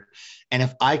out there. And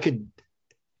if I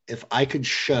could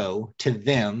show to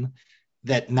them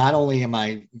that not only am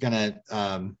I going to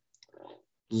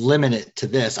limit it to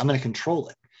this, I'm going to control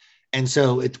it. And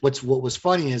so what was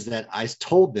funny is that I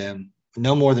told them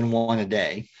no more than one a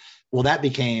day. Well, that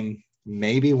became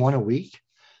maybe one a week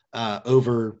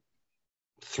over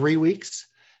 3 weeks.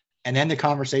 And then the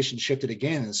conversation shifted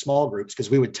again in the small groups because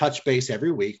we would touch base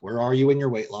every week. Where are you in your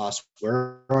weight loss?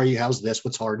 Where are you? How's this?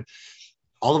 What's hard?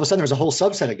 All of a sudden, there was a whole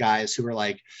subset of guys who were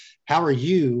like, how are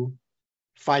you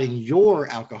fighting your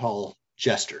alcohol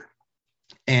jester?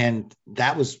 And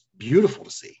that was beautiful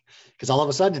to see because all of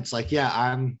a sudden it's like, yeah,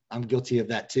 I'm guilty of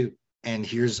that too. And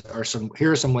here are some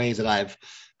ways that I've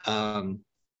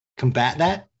combat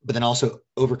that, but then also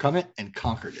overcome it and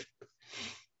conquered it.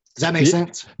 Does that make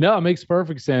sense? No, it makes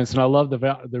perfect sense. And I love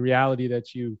the reality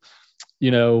that you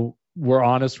were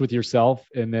honest with yourself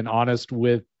and then honest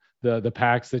with the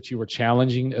packs that you were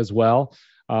challenging as well.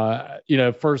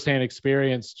 Firsthand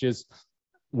experience, just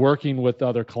working with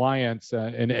other clients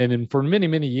and for many,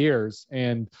 many years.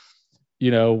 And,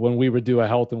 when we would do a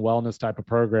health and wellness type of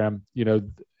program,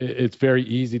 it's very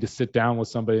easy to sit down with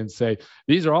somebody and say,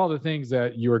 these are all the things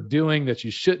that you're doing that you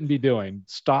shouldn't be doing.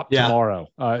 Stop tomorrow.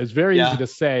 It's very easy to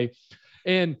say.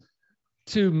 And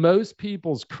to most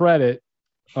people's credit,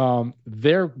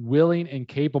 they're willing and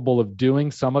capable of doing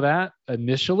some of that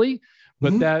initially,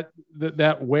 but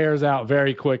that wears out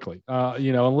very quickly.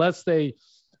 Unless they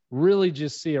really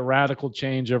just see a radical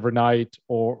change overnight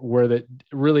or where that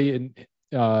really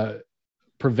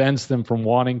prevents them from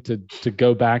wanting to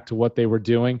go back to what they were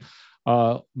doing.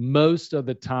 Most of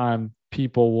the time,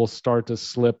 people will start to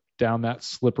slip down that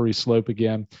slippery slope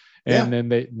again. And then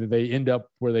they end up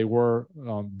where they were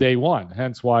day one.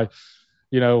 Hence why,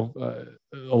 lots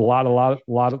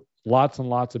and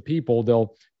lots of people,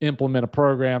 they'll implement a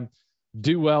program,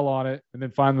 do well on it, and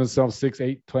then find themselves 6,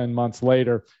 8, 10 months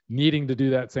later needing to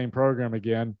do that same program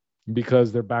again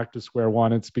because they're back to square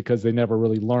one. It's because they never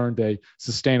really learned a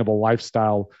sustainable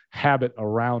lifestyle habit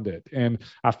around it. And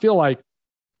I feel like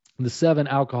the 7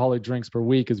 alcoholic drinks per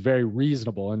week is very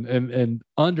reasonable. And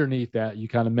underneath that, you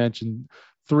kind of mentioned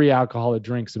 3 alcoholic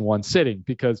drinks in one sitting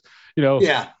because,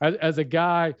 as a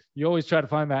guy, you always try to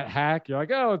find that hack. You're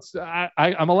like, oh,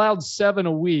 I'm allowed 7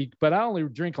 a week, but I only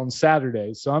drink on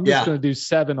Saturdays. So I'm just going to do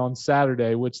 7 on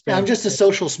Saturday, which then, I'm just a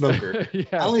social smoker.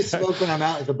 I only smoke when I'm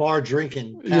out at the bar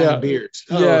drinking beers.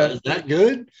 Is that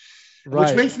good? Right.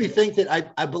 Which makes me think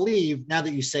that I believe now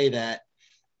that you say that,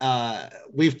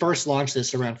 we first launched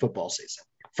this around football season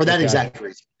for that exact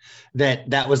reason,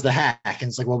 that was the hack. And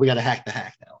it's like, well, we got to hack the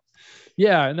hack now.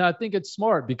 Yeah. And I think it's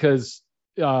smart because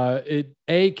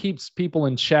it keeps people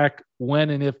in check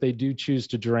when and if they do choose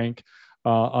to drink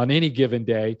on any given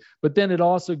day. But then it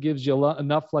also gives you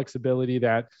enough flexibility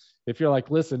that if you're like,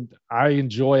 listen, I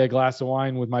enjoy a glass of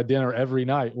wine with my dinner every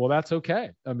night. Well, that's okay.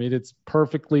 I mean, it's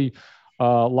perfectly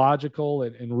logical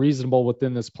and reasonable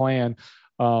within this plan.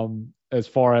 As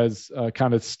far as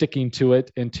kind of sticking to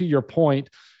it. And to your point,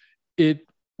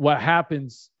 what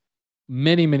happens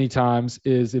many, many times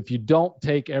is if you don't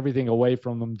take everything away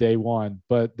from them day one,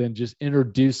 but then just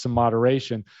introduce some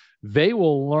moderation, they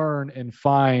will learn and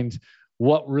find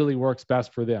what really works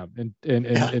best for them. And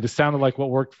it sounded like what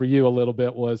worked for you a little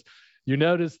bit was you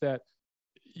notice that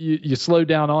you slowed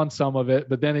down on some of it,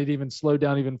 but then it even slowed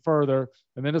down even further.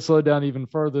 And then it slowed down even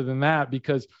further than that,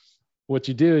 because what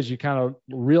you do is you kind of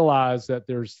realize that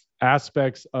there's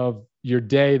aspects of your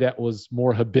day that was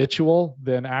more habitual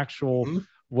than actual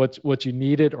what you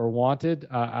needed or wanted.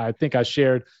 I think I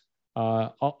shared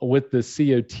with the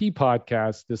COT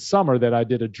podcast this summer that I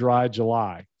did a dry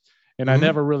July, and I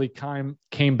never really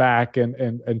came back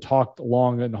and talked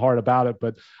long and hard about it.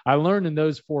 But I learned in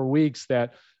those 4 weeks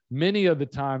that many of the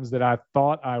times that I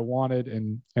thought I wanted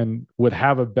and would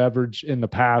have a beverage in the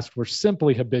past were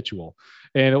simply habitual.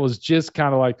 And it was just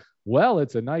kind of like, well,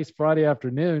 it's a nice Friday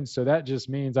afternoon, so that just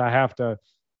means I have to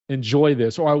enjoy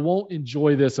this, or I won't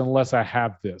enjoy this unless I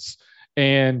have this.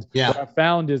 And what I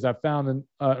found is an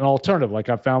alternative. Like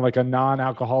I found like a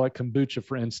non-alcoholic kombucha,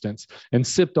 for instance, and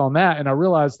sipped on that. And I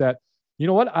realized that, you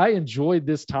know what, I enjoyed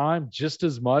this time just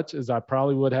as much as I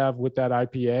probably would have with that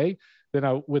IPA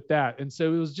with that. And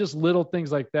so it was just little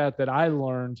things like that I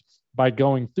learned by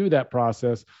going through that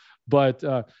process. But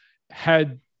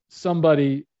had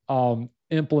somebody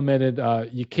implemented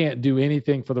you can't do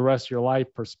anything for the rest of your life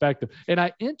perspective. And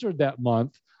I entered that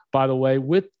month, by the way,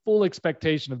 with full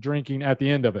expectation of drinking at the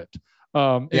end of it.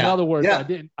 In other words,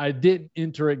 I didn't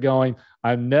enter it going,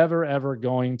 I'm never, ever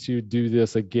going to do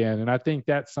this again. And I think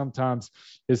that sometimes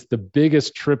is the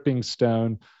biggest tripping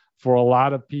stone for a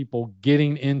lot of people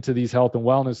getting into these health and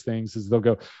wellness things, is they'll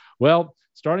go, well,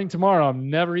 starting tomorrow,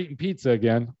 I'm never eating pizza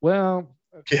again. Well,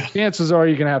 chances are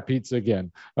you're going to have pizza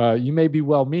again. You may be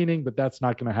well-meaning, but that's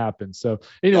not going to happen. So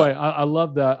anyway, I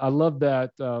love that. I love that,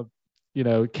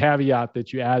 caveat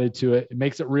that you added to it. It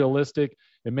makes it realistic.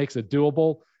 It makes it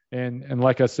doable. And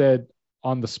like I said,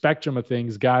 on the spectrum of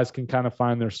things, guys can kind of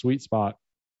find their sweet spot.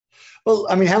 Well,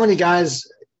 I mean, how many guys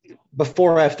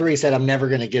before F3 said, I'm never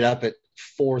going to get up at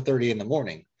 4:30 in the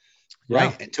morning,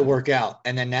 right, to work out.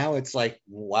 And then now it's like,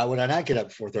 why would I not get up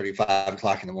at 4:30, 5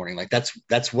 o'clock in the morning? Like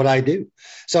that's what I do.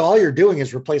 So all you're doing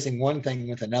is replacing one thing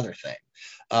with another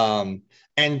thing.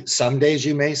 And some days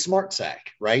you may smart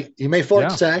sack, right? You may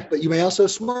fart sack, but you may also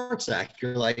smart sack.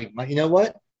 You're like, you know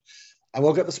what? I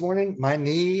woke up this morning, my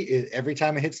knee, every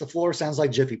time it hits the floor, sounds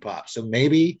like Jiffy Pop. So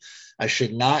maybe I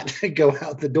should not go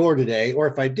out the door today. Or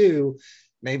if I do,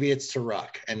 maybe it's to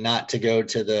ruck and not to go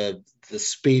to the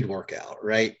speed workout,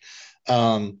 right?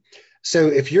 So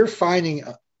if you're finding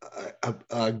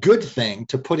a good thing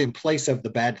to put in place of the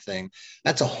bad thing,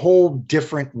 that's a whole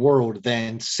different world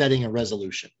than setting a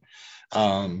resolution,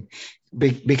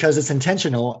 because it's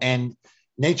intentional, and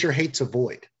nature hates a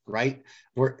void, right?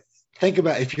 Think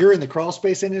about, if you're in the crawl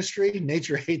space industry,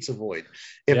 nature hates a void.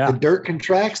 If the dirt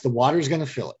contracts, the water is going to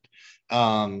fill it.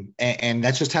 And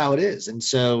that's just how it is. And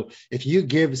so if you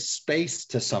give space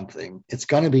to something, it's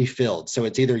going to be filled. So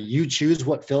it's either you choose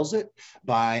what fills it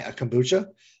by a kombucha,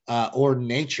 or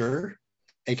nature,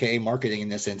 AKA marketing in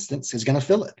this instance, is going to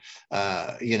fill it.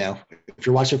 If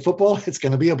you're watching football, it's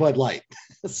going to be a Bud Light.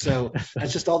 So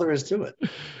that's just all there is to it.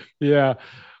 Yeah.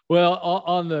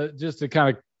 Well, just to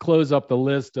kind of close up the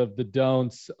list of the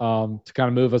don'ts, to kind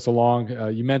of move us along,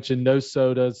 you mentioned no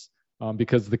sodas,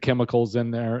 because of the chemicals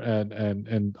in there,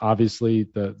 and obviously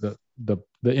the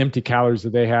empty calories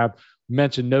that they have.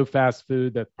 mentioned no fast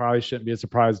food. That probably shouldn't be a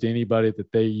surprise to anybody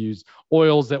that they use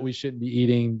oils that we shouldn't be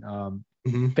eating,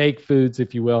 fake foods,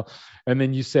 if you will. And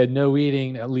then you said no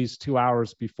eating at least 2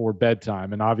 hours before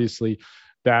bedtime. And obviously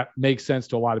that makes sense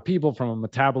to a lot of people from a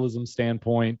metabolism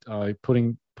standpoint.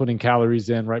 Putting calories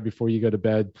in right before you go to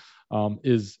bed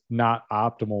is not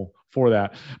optimal for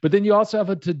that. But then you also have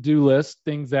a to-do list,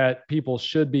 things that people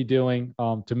should be doing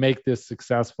to make this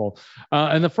successful.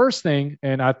 And the first thing,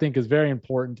 and I think is very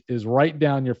important, is write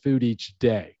down your food each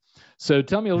day. So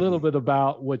tell me a little bit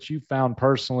about what you found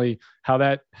personally, how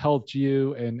that helped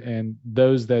you and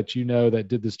those that you know that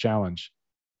did this challenge.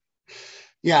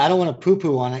 Yeah, I don't want to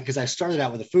poo-poo on it because I started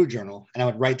out with a food journal and I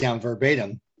would write down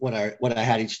verbatim what I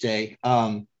had each day.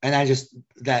 And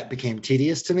that became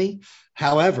tedious to me.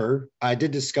 However, I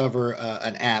did discover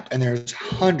an app, and there's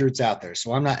hundreds out there.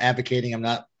 So I'm not advocating, I'm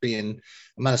not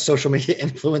a social media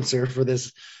influencer for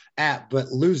this app,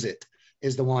 but Lose It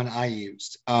is the one I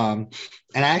used. And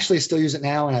I actually still use it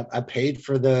now. And I paid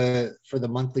for the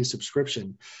monthly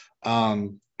subscription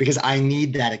because I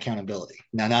need that accountability.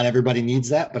 Now, not everybody needs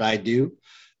that, but I do.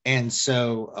 And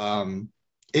so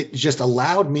it just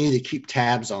allowed me to keep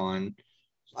tabs on,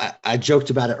 I joked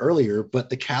about it earlier, but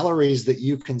the calories that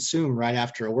you consume right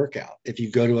after a workout. If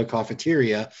you go to a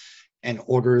cafeteria and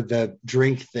order the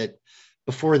drink that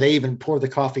before they even pour the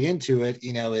coffee into it,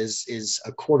 is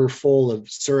a quarter full of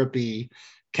syrupy,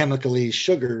 chemically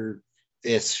sugar,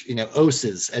 it's,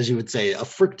 oses, as you would say, a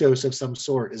fructose of some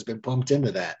sort has been pumped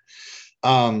into that.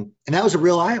 And that was a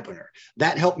real eye opener.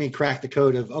 That helped me crack the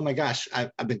code of, oh my gosh,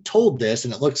 I've been told this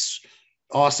and it looks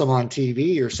awesome on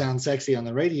TV or sounds sexy on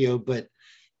the radio, but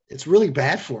it's really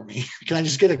bad for me. Can I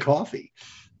just get a coffee?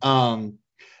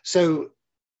 So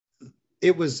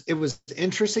it was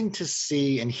interesting to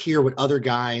see and hear what other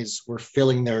guys were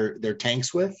filling their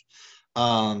tanks with.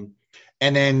 And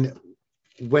then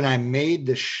when I made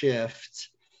the shift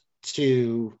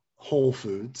to Whole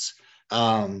Foods,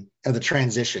 the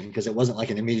transition, because it wasn't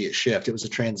like an immediate shift, it was a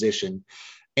transition.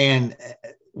 And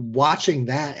watching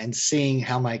that and seeing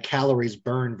how my calories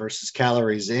burned versus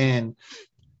calories in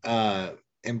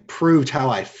improved how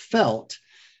I felt,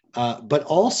 but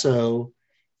also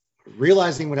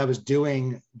realizing what I was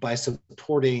doing by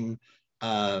supporting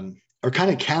or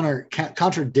kind of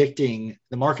contradicting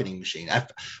the marketing machine. I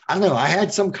don't know. I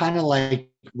had some kind of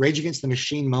like Rage Against the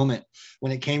Machine moment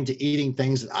when it came to eating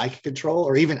things that I could control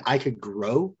or even I could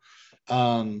grow.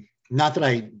 Not that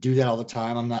I do that all the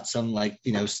time. I'm not some like,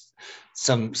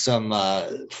 some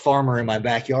farmer in my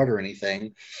backyard or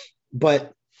anything,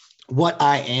 but what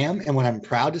I am and what I'm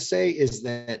proud to say is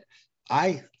that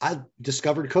I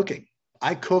discovered cooking.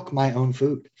 I cook my own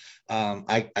food.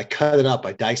 I cut it up,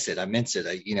 I dice it, I mince it,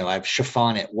 I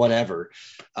chiffon it, whatever.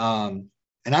 And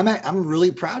I'm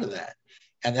really proud of that.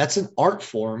 And that's an art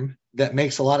form that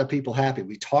makes a lot of people happy.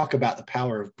 We talk about the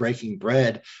power of breaking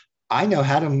bread. I know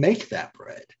how to make that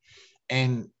bread.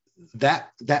 And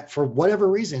that for whatever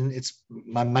reason, it's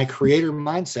my creator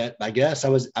mindset. I guess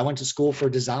I went to school for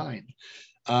design.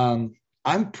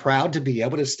 I'm proud to be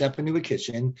able to step into a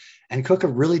kitchen and cook a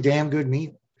really damn good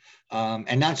meal.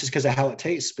 And not just because of how it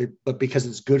tastes, but because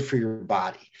it's good for your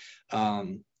body.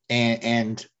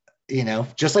 And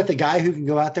just like the guy who can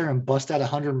go out there and bust out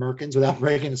 100 Merkins without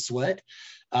breaking a sweat,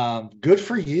 good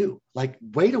for you. Like,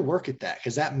 way to work at that,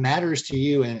 because that matters to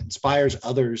you and inspires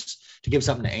others to give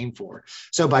something to aim for.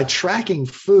 So by tracking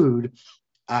food,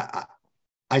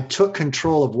 I took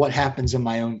control of what happens in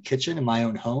my own kitchen, in my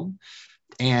own home.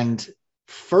 And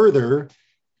further,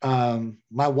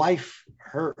 my wife,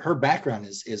 her background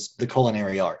is the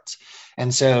culinary arts.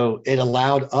 And so it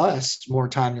allowed us more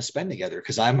time to spend together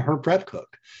because I'm her prep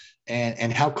cook.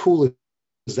 And how cool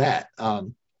is that?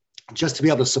 Just to be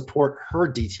able to support her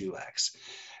D2X.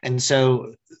 And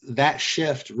so that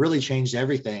shift really changed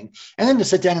everything. And then to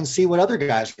sit down and see what other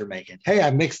guys are making. Hey,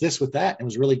 I mixed this with that and it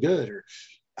was really good. Or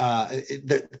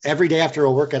every day after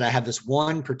a workout, I have this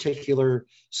one particular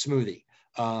smoothie.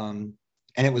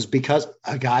 And it was because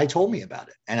a guy told me about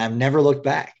it and I've never looked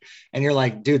back. And you're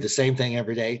like, dude, the same thing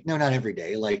every day. No, not every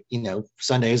day. Like,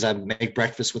 Sundays I make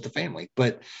breakfast with the family,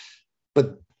 but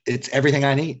it's everything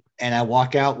I need. And I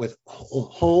walk out with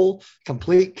whole,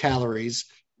 complete calories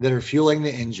that are fueling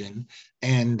the engine.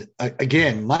 And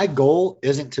again, my goal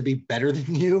isn't to be better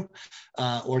than you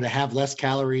or to have less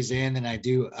calories in than I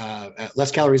do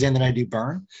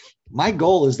burn. My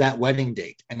goal is that wedding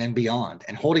date and then beyond,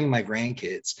 and holding my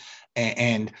grandkids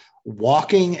and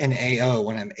walking an AO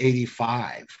when I'm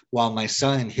 85 while my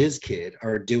son and his kid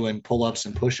are doing pull-ups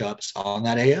and push-ups on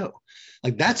that AO.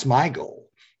 Like, that's my goal.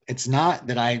 It's not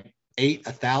that I ate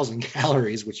 1,000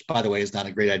 calories, which by the way is not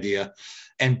a great idea,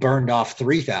 and burned off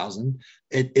 3,000.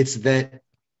 It's that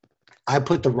I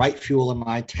put the right fuel in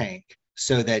my tank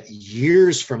so that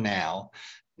years from now,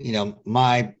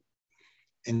 my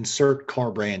insert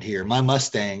car brand here, my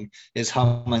Mustang is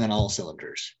humming on all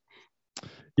cylinders.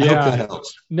 I hope that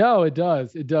helps. No, it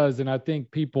does. It does. And I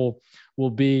think people will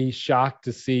be shocked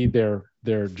to see their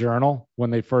journal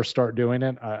when they first start doing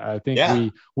it. I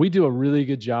think we do a really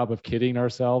good job of kidding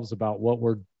ourselves about what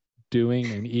we're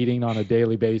doing and eating on a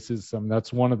daily basis.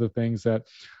 That's one of the things that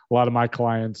a lot of my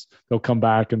clients, they'll come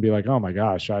back and be like, oh my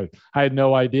gosh, I had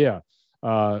no idea,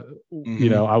 I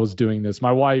was doing this.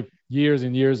 My wife years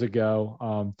and years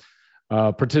ago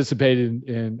participated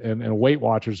in a Weight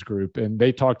Watchers group, and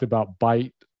they talked about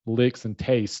bite, licks, and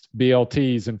taste,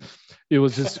 BLTs. And it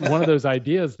was just one of those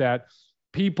ideas that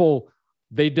people,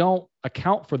 they don't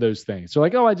account for those things. They're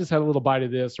like, oh, I just had a little bite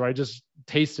of this, or I just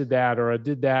tasted that, or I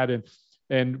did that.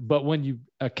 But when you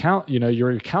account,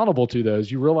 you're accountable to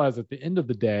those, you realize at the end of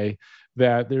the day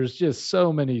that there's just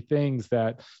so many things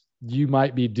that you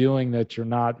might be doing that you're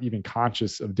not even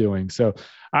conscious of doing. So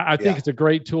I think it's a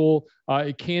great tool.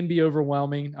 It can be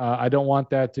overwhelming. I don't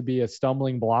want that to be a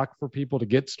stumbling block for people to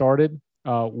get started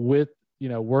with,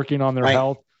 working on their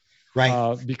health.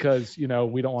 Right. Because, we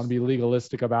don't want to be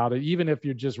legalistic about it. Even if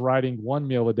you're just writing one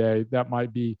meal a day, that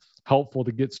might be helpful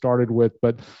to get started with.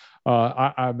 But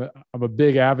I'm a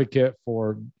big advocate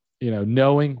for,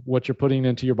 knowing what you're putting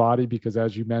into your body, because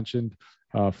as you mentioned,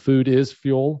 food is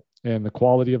fuel, and the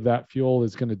quality of that fuel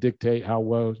is going to dictate how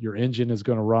well your engine is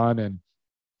going to run. And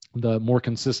the more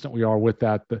consistent we are with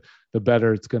that, the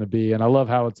better it's going to be. And I love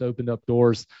how it's opened up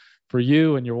doors for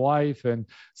you and your wife and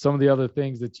some of the other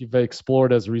things that you've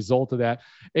explored as a result of that.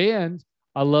 And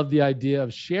I love the idea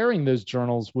of sharing those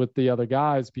journals with the other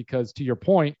guys, because to your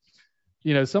point,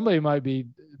 somebody might be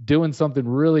doing something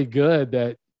really good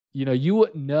that, you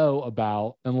wouldn't know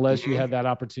about unless you had that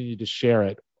opportunity to share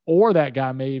it. Or that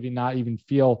guy may even not even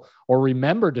feel or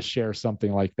remember to share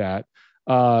something like that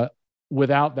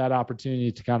without that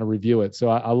opportunity to kind of review it. So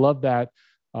I love that,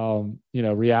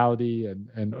 reality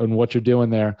and what you're doing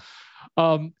there.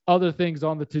 Other things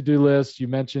on the to-do list, you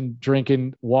mentioned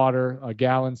drinking water, a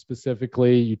gallon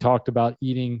specifically. You talked about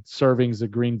eating servings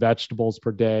of green vegetables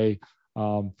per day,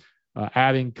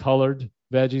 adding colored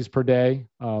veggies per day,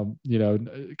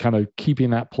 kind of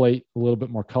keeping that plate a little bit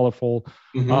more colorful.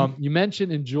 You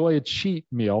mentioned enjoy a cheat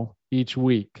meal each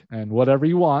week, and whatever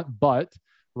you want, but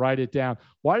write it down.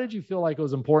 Why did you feel like it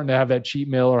was important to have that cheat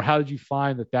meal, or how did you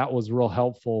find that was real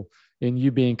helpful in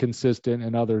you being consistent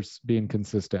and others being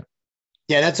consistent?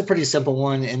 Yeah, that's a pretty simple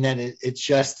one. And then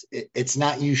it's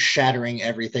not you shattering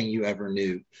everything you ever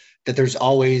knew, that there's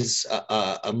always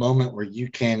a moment where you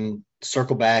can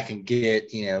circle back and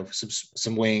get,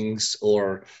 some wings,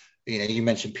 or, you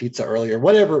mentioned pizza earlier,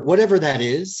 whatever that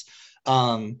is.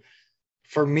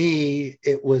 For me,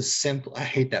 it was simple. I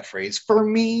hate that phrase. For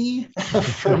me,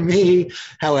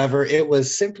 however, it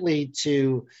was simply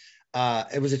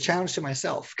it was a challenge to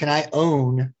myself. Can I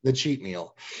own the cheat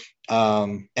meal?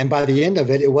 And by the end of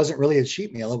it, it wasn't really a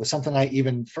cheat meal. It was something I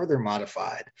even further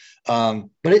modified. But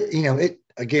it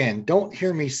again, don't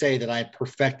hear me say that I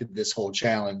perfected this whole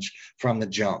challenge from the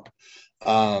jump.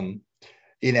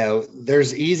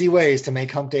 There's easy ways to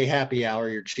make hump day happy hour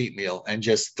your cheat meal and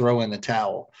just throw in the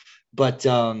towel. But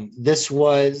it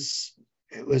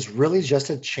was really just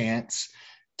a chance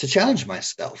to challenge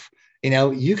myself.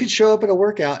 You could show up at a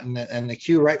workout and the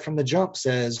cue right from the jump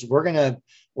says, we're going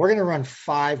to run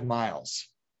 5 miles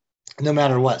no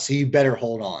matter what. So you better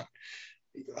hold on.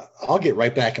 I'll get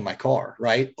right back in my car.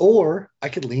 Right. Or I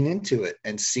could lean into it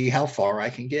and see how far I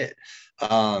can get.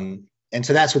 And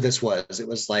so that's what this was. It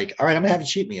was like, all right, I'm gonna have a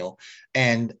cheat meal.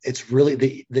 And it's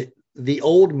really the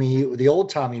old me, the old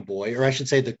Tommy boy, or I should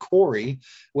say the Corey,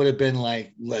 would have been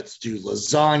like, let's do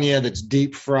lasagna that's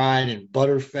deep fried and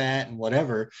butter fat and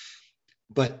whatever.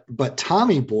 But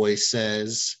Tommy boy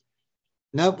says,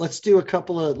 nope, let's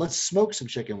smoke some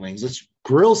chicken wings. Let's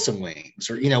grill some wings,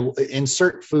 or,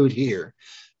 insert food here.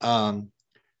 And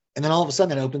then all of a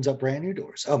sudden it opens up brand new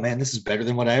doors. Oh man, this is better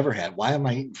than what I ever had. Why am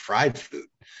I eating fried food?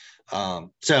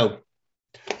 So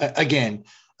again,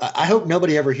 I hope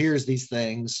nobody ever hears these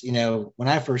things. When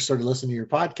I first started listening to your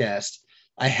podcast,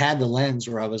 I had the lens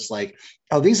where I was like,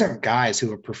 oh, these aren't guys who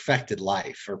have perfected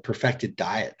life or perfected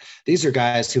diet. These are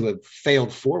guys who have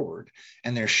failed forward,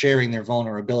 and they're sharing their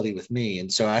vulnerability with me.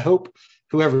 And so I hope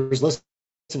whoever's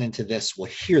listening to this will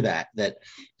hear that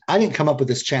I didn't come up with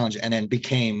this challenge and then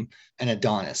became an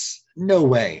Adonis. No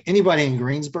way. Anybody in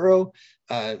Greensboro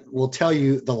will tell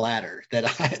you the latter,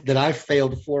 that I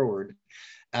failed forward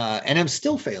and I'm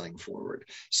still failing forward.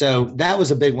 So that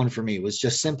was a big one for me, was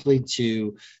just simply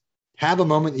to have a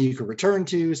moment that you could return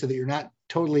to so that you're not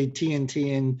totally TNT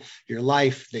in your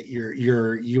life, that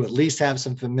you at least have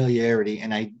some familiarity.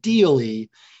 And ideally,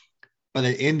 by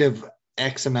the end of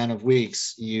X amount of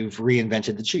weeks, you've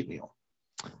reinvented the cheat meal.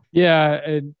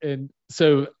 Yeah. And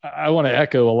so I want to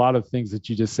echo a lot of things that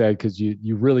you just said, because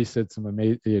you really said some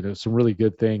amazing, some really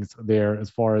good things there as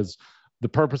far as the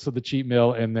purpose of the cheat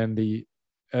meal, and then the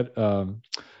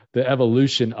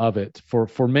evolution of it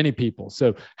for many people.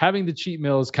 So having the cheat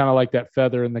meal is kind of like that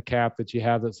feather in the cap that you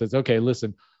have that says, okay,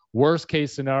 listen, worst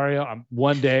case scenario,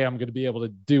 one day I'm going to be able to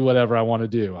do whatever I want to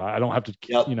do. I don't have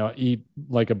to, eat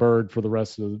like a bird for the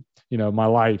rest of, my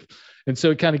life. And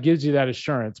so it kind of gives you that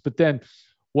assurance. But then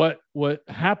what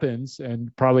happens,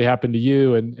 and probably happened to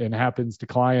you and happens to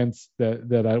clients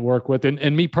that I work with,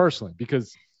 and me personally,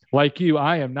 because like you,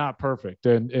 I am not perfect.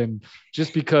 And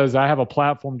just because I have a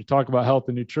platform to talk about health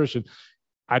and nutrition,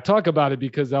 I talk about it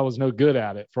because I was no good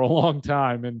at it for a long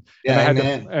time. And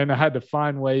I had to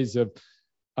find ways of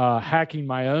hacking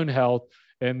my own health.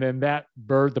 And then that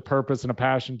birthed the purpose and a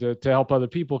passion to help other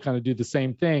people kind of do the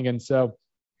same thing. And so,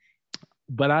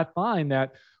 but I find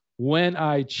that when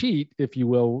I cheat, if you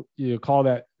will, call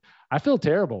that, I feel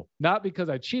terrible, not because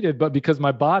I cheated, but because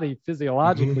my body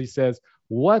physiologically says,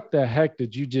 what the heck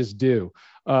did you just do?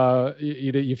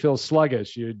 You feel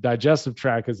sluggish. Your digestive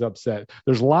tract is upset.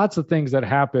 There's lots of things that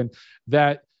happen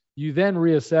that you then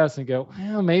reassess and go,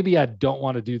 well, maybe I don't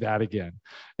want to do that again.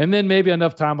 And then maybe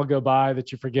enough time will go by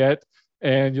that you forget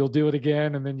and you'll do it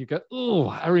again. And then you go, oh,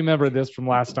 I remember this from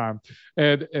last time.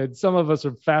 And some of us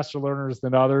are faster learners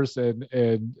than others.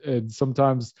 And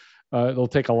sometimes it'll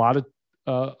take a lot of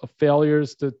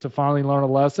failures to finally learn a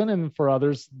lesson. And for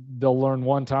others, they'll learn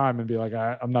one time and be like,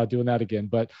 I'm not doing that again.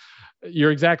 But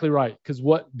you're exactly right. Because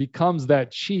what becomes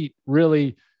that cheat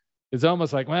really is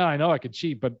almost like, well, I know I could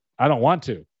cheat, but I don't want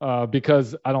to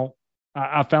because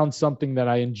I found something that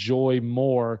I enjoy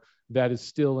more that is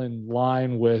still in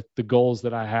line with the goals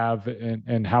that I have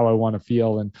and how I want to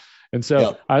feel. And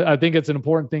so I think it's an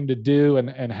important thing to do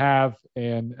and have,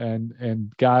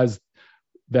 and guys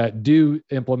that do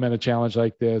implement a challenge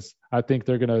like this, I think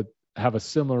they're going to have a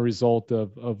similar result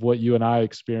of what you and I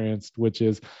experienced, which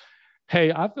is,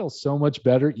 hey, I feel so much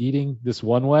better eating this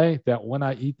one way that when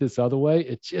I eat this other way,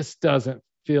 it just doesn't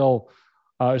feel,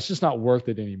 it's just not worth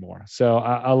it anymore. So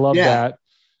I love that.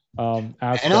 And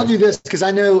I'll do this because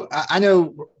I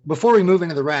know before we move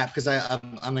into the wrap, because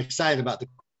I'm excited about the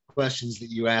questions that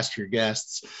you asked your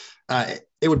guests.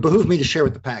 It would behoove me to share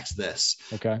with the PAX this.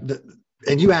 Okay.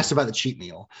 And you asked about the cheat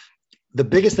meal. The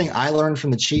biggest thing I learned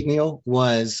from the cheat meal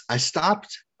was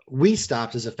we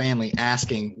stopped as a family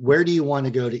asking, where do you want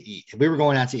to go to eat? If we were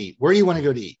going out to eat, where do you want to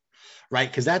go to eat? Right?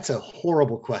 Because that's a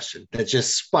horrible question that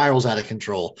just spirals out of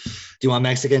control. Do you want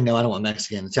Mexican? No, I don't want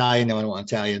Mexican. Italian? No, I don't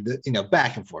want Italian.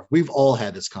 Back and forth. We've all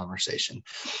had this conversation.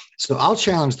 So I'll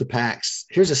challenge the PAX.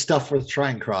 Here's a stuff worth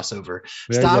trying crossover.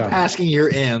 Stop asking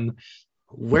your M,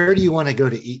 where do you want to go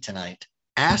to eat tonight?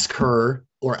 Ask her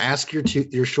or ask your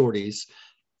shorties,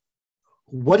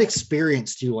 what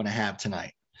experience do you want to have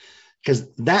tonight? Because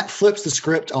that flips the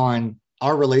script on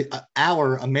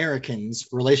our Americans'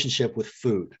 relationship with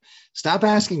food. Stop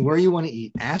asking where you want to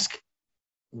eat. Ask,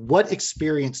 what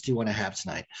experience do you want to have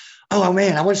tonight? Oh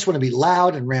man, I just want to be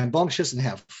loud and rambunctious and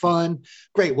have fun.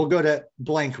 Great, we'll go to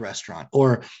blank restaurant.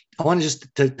 Or I want to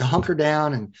just to hunker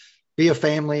down and be a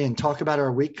family and talk about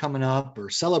our week coming up, or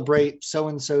celebrate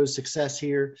so-and-so's success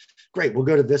here. Great, we'll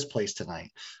go to this place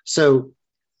tonight. So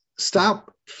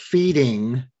stop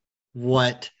feeding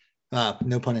what,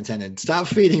 no pun intended, stop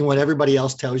feeding what everybody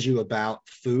else tells you about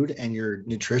food and your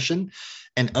nutrition,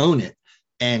 and own it.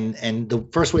 And the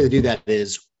first way to do that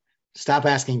is stop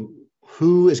asking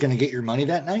who is going to get your money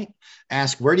that night.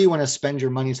 Ask, where do you want to spend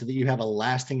your money so that you have a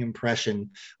lasting impression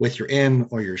with your M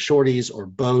or your shorties or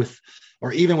both,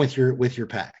 or even with your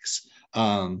PAX.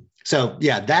 So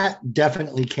yeah, that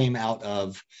definitely came out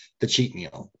of the cheat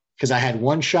meal because I had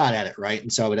one shot at it, right?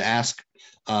 And so I would ask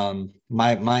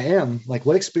my M, like,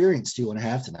 what experience do you want to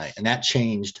have tonight? And that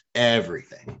changed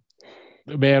everything.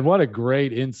 Man, what a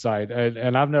great insight.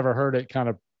 And I've never heard it kind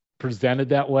of presented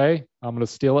that way. I'm going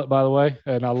to steal it, by the way.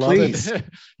 And I love it.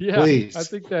 Yeah, please. I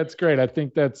think that's great. I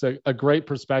think that's a great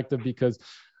perspective because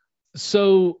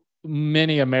so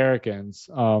many Americans,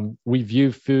 we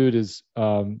view food as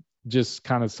just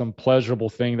kind of some pleasurable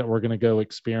thing that we're going to go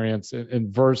experience,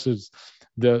 and versus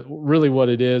really what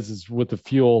it is with the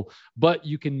fuel. But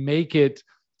you can make it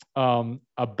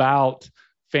about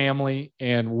family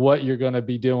and what you're going to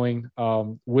be doing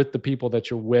with the people that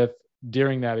you're with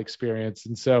during that experience.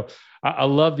 And so I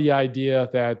love the idea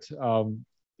that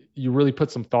you really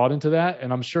put some thought into that.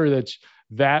 And I'm sure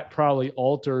that probably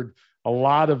altered a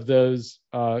lot of those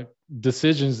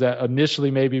decisions that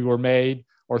initially maybe were made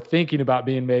or thinking about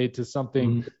being made to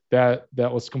something that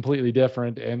was completely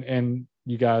different. And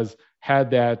you guys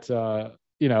had that,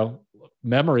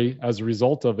 memory as a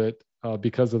result of it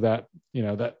because of that,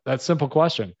 that simple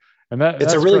question. And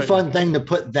it's a really fun thing to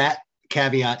put that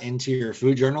caveat into your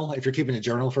food journal. If you're keeping a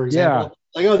journal, for example,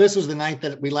 like, oh, this was the night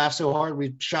that we laughed so hard,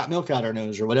 we shot milk out our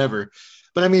nose or whatever.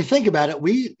 But I mean, think about it.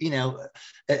 We,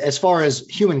 as far as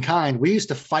humankind, we used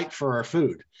to fight for our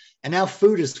food, and now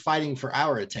food is fighting for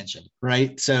our attention,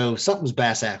 right? So something's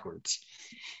backwards.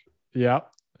 Yeah.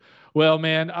 Well,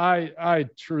 man, I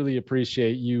truly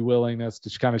appreciate you willingness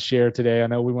to kind of share today. I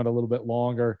know we went a little bit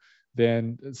longer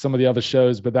than some of the other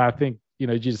shows, but I think,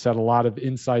 you just had a lot of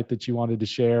insight that you wanted to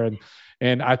share.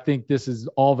 And I think this is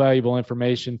all valuable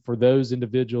information for those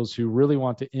individuals who really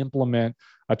want to implement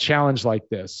a challenge like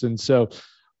this. And so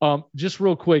just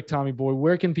real quick, Tommy Boy,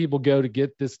 where can people go to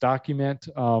get this document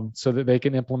so that they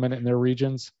can implement it in their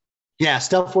regions? Yeah,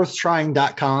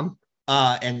 stuffworthtrying.com.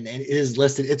 And it is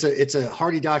listed. It's a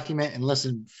hardy document. And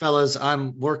listen, fellas,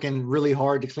 I'm working really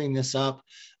hard to clean this up.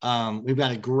 We've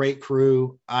got a great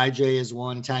crew. IJ is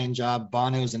one, Italian Job,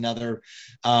 Bono is another.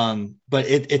 But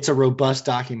it's a robust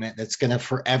document that's going to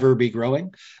forever be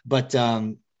growing. But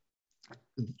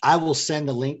I will send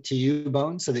a link to you,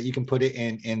 Bone, so that you can put it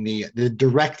in the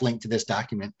direct link to this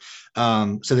document,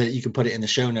 so that you can put it in the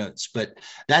show notes. But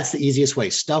that's the easiest way,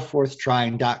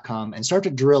 stuffworthtrying.com, and start to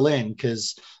drill in,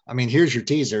 because I mean, here's your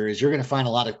teaser, is you're going to find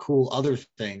a lot of cool other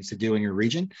things to do in your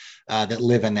region that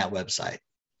live in that website.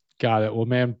 Got it. Well,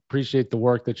 man, appreciate the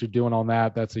work that you're doing on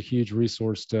that. That's a huge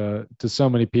resource to so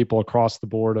many people across the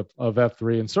board of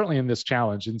F3, and certainly in this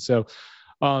challenge. And so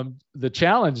the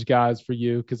challenge, guys, for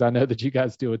you, because I know that you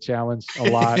guys do a challenge a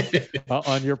lot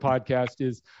on your podcast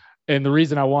is, and the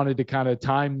reason I wanted to kind of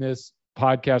time this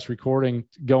podcast recording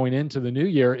going into the new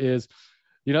year is,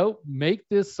 make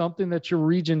this something that your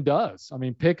region does. I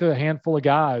mean, pick a handful of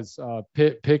guys,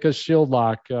 pick a shield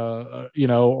lock,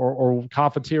 or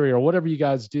cafeteria or whatever you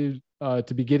guys do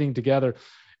to be getting together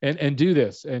and do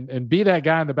this and be that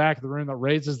guy in the back of the room that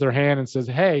raises their hand and says,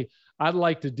 hey, I'd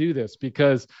like to do this,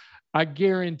 because I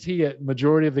guarantee it,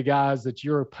 majority of the guys that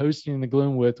you're posting in the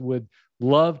gloom with would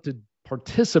love to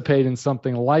participate in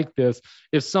something like this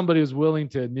if somebody was willing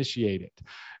to initiate it.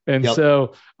 And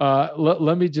so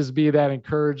let me just be that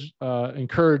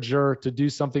encourager to do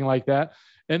something like that.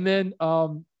 And then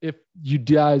if you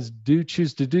guys do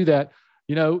choose to do that,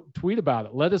 tweet about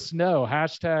it. Let us know.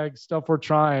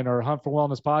 #StuffWorthTrying or Hunt for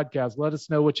Wellness podcast. Let us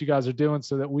know what you guys are doing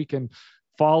so that we can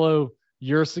follow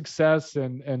your success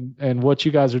and what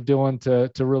you guys are doing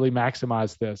to really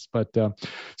maximize this. But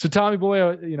so Tommy Boy,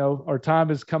 our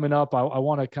time is coming up. I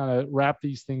want to kind of wrap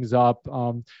these things up.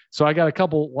 So I got a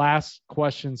couple last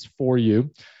questions for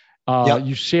you.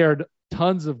 You shared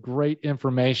tons of great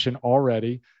information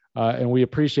already, and we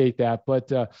appreciate that.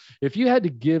 But if you had to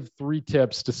give 3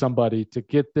 tips to somebody to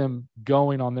get them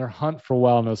going on their hunt for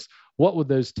wellness, what would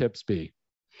those tips be?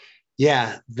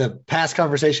 Yeah, the past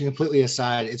conversation completely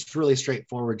aside, it's really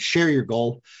straightforward. Share your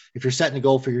goal. If you're setting a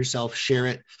goal for yourself, share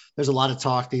it. There's a lot of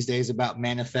talk these days about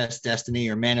manifest destiny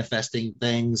or manifesting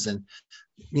things. And,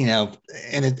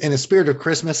 in the spirit of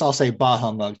Christmas, I'll say bah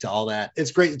humbug to all that.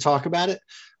 It's great to talk about it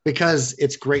because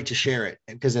it's great to share it.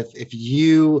 Because if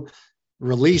you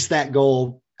release that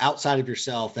goal outside of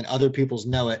yourself and other people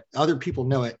know it,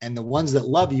 and the ones that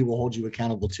love you will hold you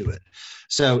accountable to it.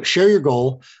 So share your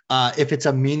goal. If it's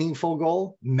a meaningful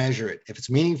goal, measure it. If it's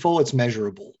meaningful, it's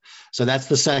measurable. So that's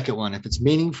the second one. If it's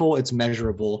meaningful, it's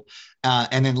measurable.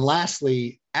 And then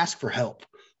lastly, ask for help.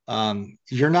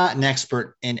 You're not an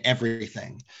expert in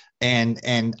everything.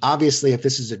 And obviously, if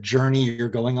this is a journey you're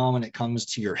going on when it comes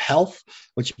to your health,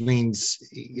 which means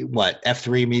what,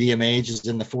 F3 medium age is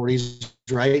in the 40s,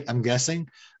 right? I'm guessing.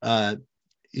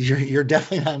 You're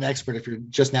definitely not an expert if you're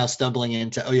just now stumbling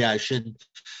into, oh yeah, I should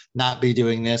not be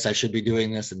doing this. I should be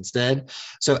doing this instead.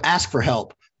 So ask for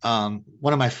help. One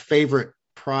of my favorite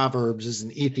proverbs is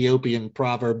an Ethiopian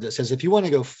proverb that says, if you want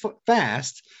to go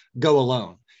fast, go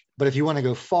alone. But if you want to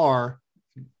go far,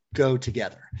 go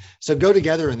together. So go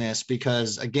together in this,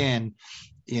 because again,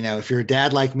 if you're a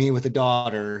dad like me with a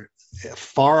daughter,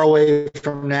 far away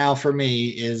from now for me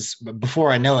is,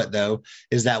 before I know it though,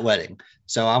 is that wedding.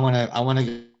 So I want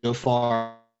to go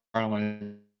far. I want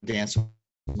to dance with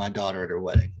my daughter at her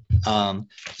wedding.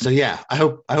 So yeah, I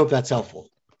hope that's helpful.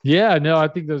 Yeah, no, I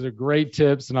think those are great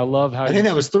tips, and I love how I think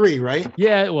that was 3, right?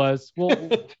 Yeah, it was.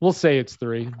 We'll say it's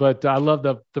 3, but I love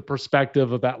the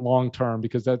perspective of that long term,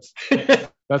 because that's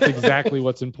exactly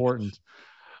what's important.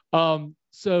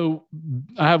 So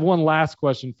I have one last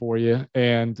question for you,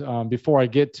 and before I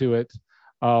get to it,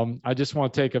 I just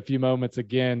want to take a few moments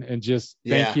again and just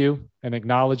thank you and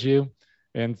acknowledge you,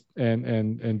 and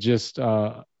just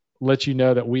let you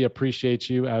know that we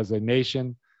appreciate you as a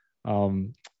nation,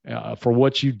 for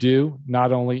what you do,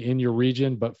 not only in your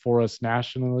region, but for us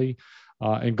nationally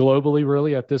and globally,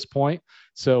 really, at this point.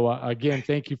 So again,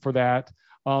 thank you for that.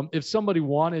 If somebody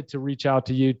wanted to reach out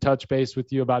to you, touch base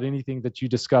with you about anything that you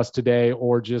discussed today,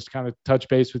 or just kind of touch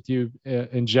base with you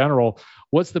in general,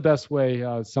 what's the best way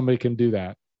somebody can do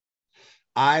that?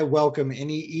 I welcome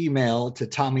any email to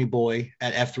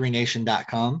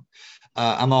tommyboy@f3nation.com.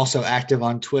 I'm also active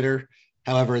on Twitter.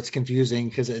 However, it's confusing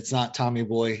because it's not Tommy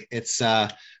Boy. It's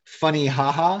Funny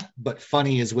Haha, but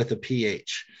funny is with a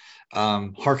PH,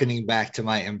 hearkening back to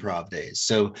my improv days.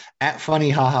 So at Funny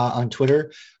Haha on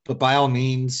Twitter, but by all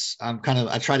means, I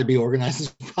try to be organized as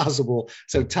possible.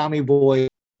 So Tommy Boy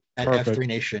at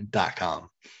f3nation.com.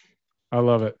 I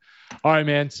love it. All right,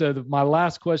 man. So my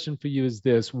last question for you is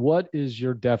this: what is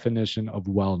your definition of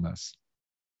wellness?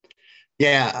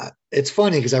 Yeah, it's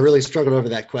funny because I really struggled over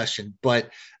that question,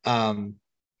 but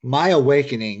my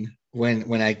awakening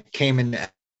when I came into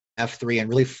F3 and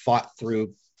really fought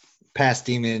through past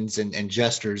demons and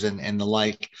gestures and the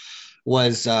like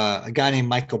was a guy named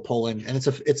Michael Pollan. And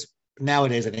it's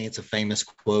nowadays, I think it's a famous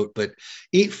quote, but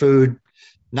eat food,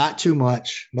 not too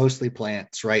much, mostly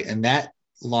plants, right? And that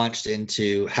launched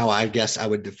into how I know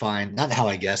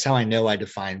I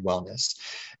define wellness.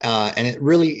 And it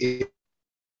really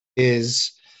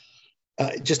is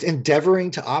just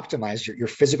endeavoring to optimize your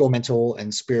physical, mental,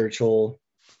 and spiritual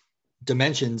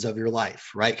dimensions of your life,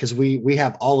 right? Because we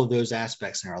have all of those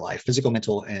aspects in our life: physical,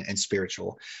 mental, and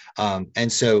spiritual. And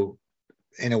so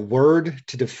in a word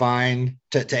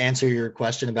to answer your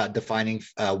question about defining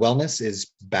wellness, is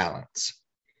balance.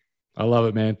 I love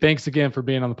it, man. Thanks again for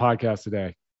being on the podcast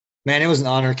today. Man, it was an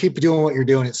honor. Keep doing what you're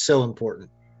doing. It's so important.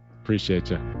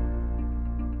 Appreciate you.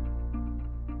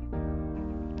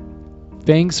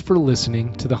 Thanks for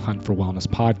listening to the Hunt for Wellness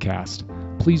podcast.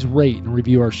 Please rate and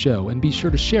review our show, and be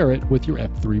sure to share it with your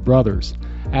F3 brothers.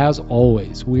 As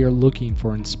always, we are looking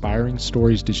for inspiring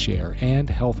stories to share and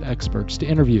health experts to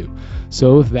interview.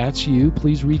 So if that's you,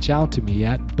 please reach out to me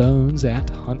at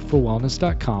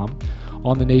bones@huntforwellness.com,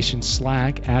 on the nation's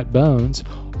Slack @bones,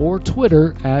 or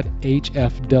Twitter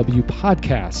 @HFW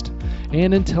Podcast.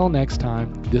 And until next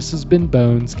time, this has been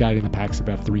Bones guiding the Packs of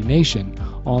F3 Nation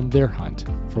on their hunt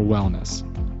for wellness.